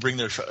all have to bring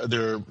their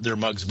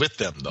mugs with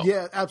them, though.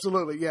 Yeah,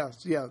 absolutely. Yeah.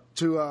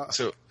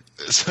 So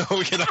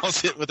we can all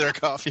sit with our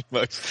coffee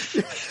mugs.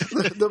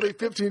 There'll be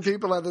 15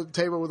 people at the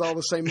table with all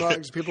the same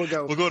mugs. People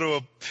go. We'll go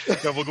to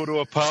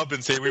a pub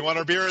and say, we want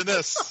our beer in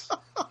this.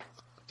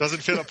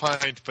 Doesn't fit a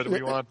pint, but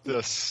we want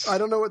this. I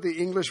don't know what the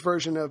English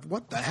version of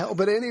what the hell,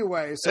 but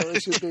anyway, so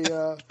it should be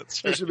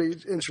it should be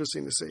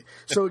interesting to see.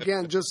 So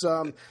again, just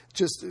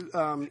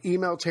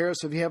email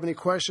Terrace if you have any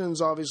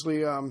questions.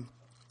 Obviously.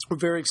 We're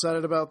very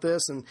excited about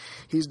this, and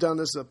he's done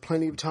this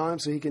plenty of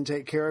times, so he can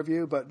take care of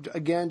you. But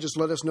again, just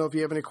let us know if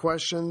you have any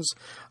questions,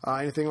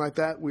 anything like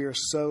that. We are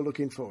so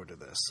looking forward to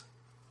this.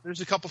 There's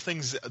a couple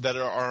things that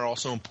are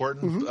also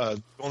important.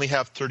 We only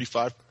have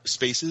 35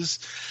 spaces,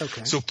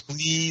 so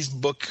please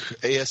book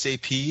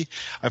ASAP.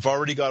 I've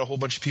already got a whole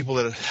bunch of people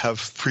that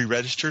have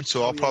pre-registered,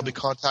 so I'll probably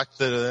contact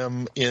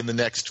them in the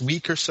next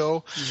week or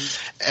so.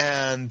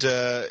 And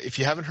if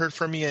you haven't heard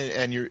from me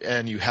and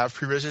you have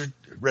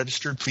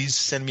pre-registered, please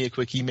send me a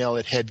quick email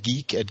at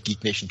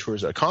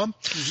headgeek@geeknationtours.com.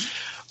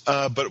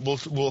 But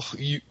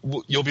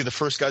you'll be the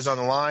first guys on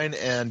the line,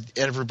 and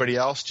everybody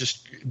else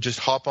just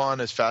hop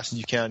on as fast as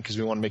you can, because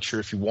we want to make sure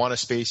if you want a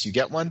space, you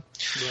get one.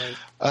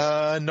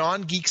 Right.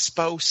 Non-geek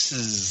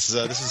spouses.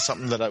 This is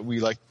something that we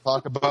like to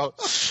talk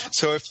about.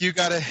 So if you're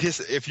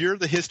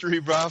the history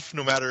buff,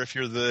 no matter if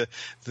you're the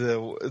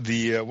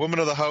woman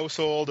of the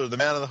household or the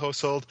man of the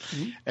household,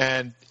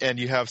 and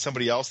you have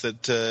somebody else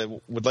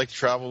that would like to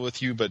travel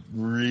with you but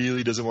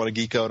really doesn't want to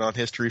geek out on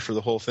history for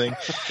the whole thing,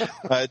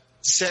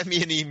 send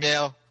me an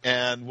email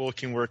and we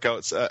can work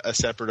out a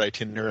separate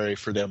itinerary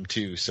for them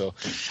too. So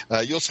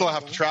you'll still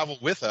have to travel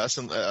with us,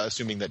 and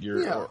assuming that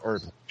you're, or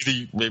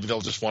maybe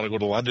they'll just want to go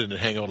to London and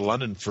hang out in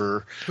London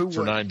for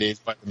 9 days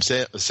by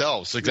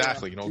themselves.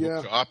 Exactly.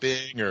 Go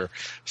shopping or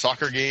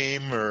soccer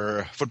game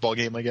or football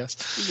game, I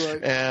guess.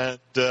 Right. And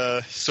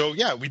so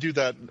we do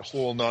that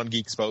whole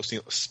non-geek spouse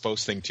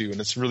thing too, and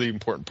it's a really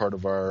important part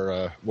of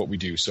our what we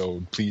do.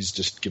 So please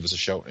just give us a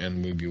shout,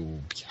 and maybe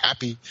we'll be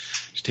happy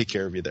to take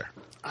care of you there.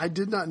 I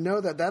did not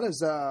know that.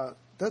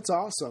 That's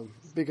awesome,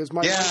 because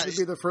my wife would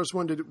be the first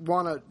one to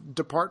want to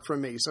depart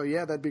from me. So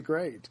that'd be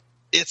great.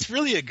 It's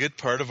really a good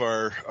part of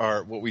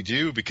our what we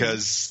do,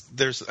 because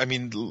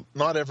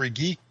not every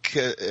geek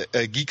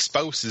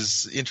spouse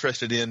is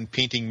interested in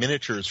painting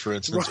miniatures, for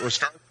instance, or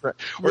Star Trek,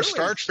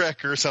 Star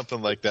Trek or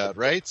something like that,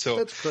 right? So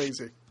that's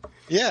crazy.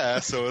 Yeah,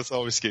 so it's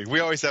always geek.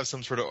 We always have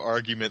some sort of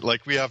argument,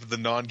 like we have the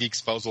non-geek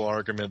spousal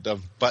argument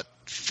of, but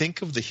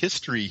think of the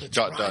history.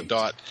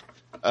 That's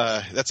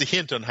that's a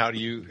hint on how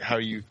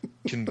you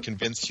can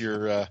convince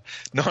your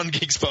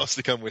non-geek spouse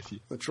to come with you.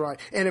 That's right.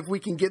 And if we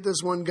can get this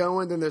one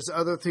going, then there's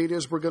other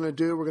theaters we're going to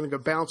do. We're going to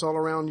go bounce all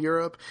around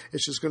Europe.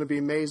 It's just going to be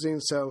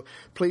amazing. So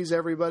please,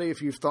 everybody,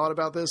 if you've thought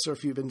about this, or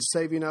if you've been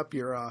saving up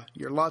your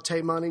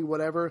latte money,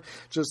 whatever,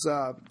 just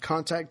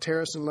contact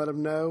Terrace and let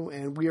them know.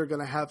 And we are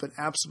going to have an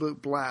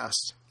absolute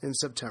blast in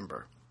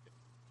September.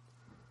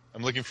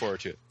 I'm looking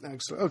forward to it.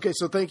 Excellent. Okay,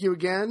 so thank you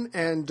again.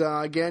 And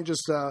again,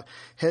 just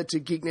head to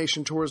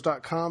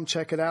geeknationtours.com.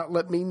 Check it out.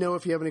 Let me know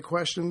if you have any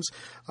questions,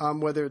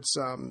 whether it's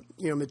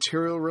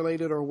material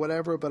related or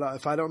whatever. But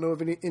if I don't know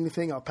of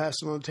anything, I'll pass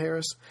it on to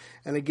Terrace.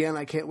 And again,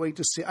 I can't wait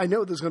to see. I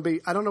know there's going to be,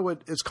 I don't know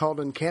what it's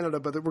called in Canada,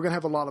 but we're going to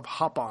have a lot of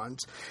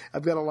hop-ons.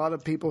 I've got a lot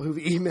of people who've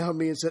emailed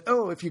me and said,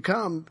 if you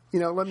come,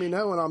 let me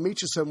know and I'll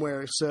meet you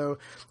somewhere. So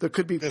there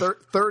could be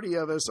 30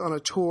 of us on a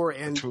tour,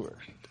 and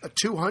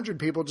 200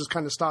 people just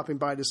kind of stopping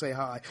by to say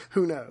hi.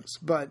 Who knows?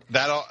 But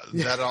that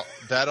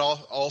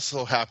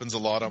also happens a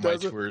lot on my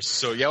tours.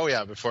 So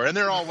before, and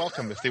they're all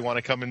welcome if they want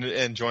to come in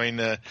and join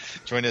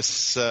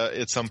us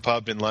at some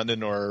pub in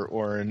London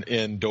or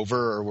in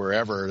Dover or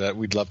wherever. That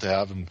we'd love to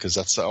have them, because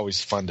that's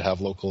always fun to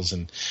have locals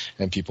and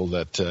people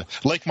that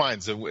like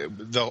minds.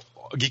 The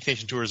Geek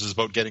Nation Tours is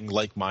about getting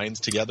like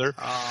minds together.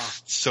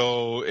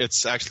 So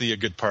it's actually a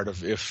good part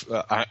of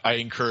I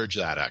encourage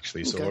that,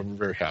 actually. So I'm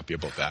very happy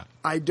about that.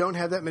 I don't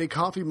have that many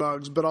coffee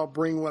mugs, but I'll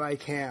bring what I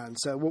can.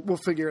 So we'll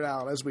figure it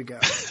out as we go.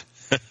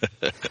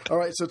 All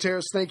right. So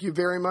Terrace, thank you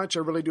very much.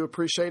 I really do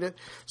appreciate it.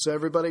 So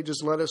everybody,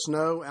 just let us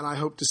know. And I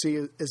hope to see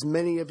as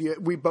many of you.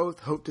 We both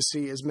hope to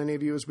see as many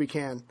of you as we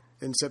can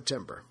in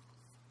September.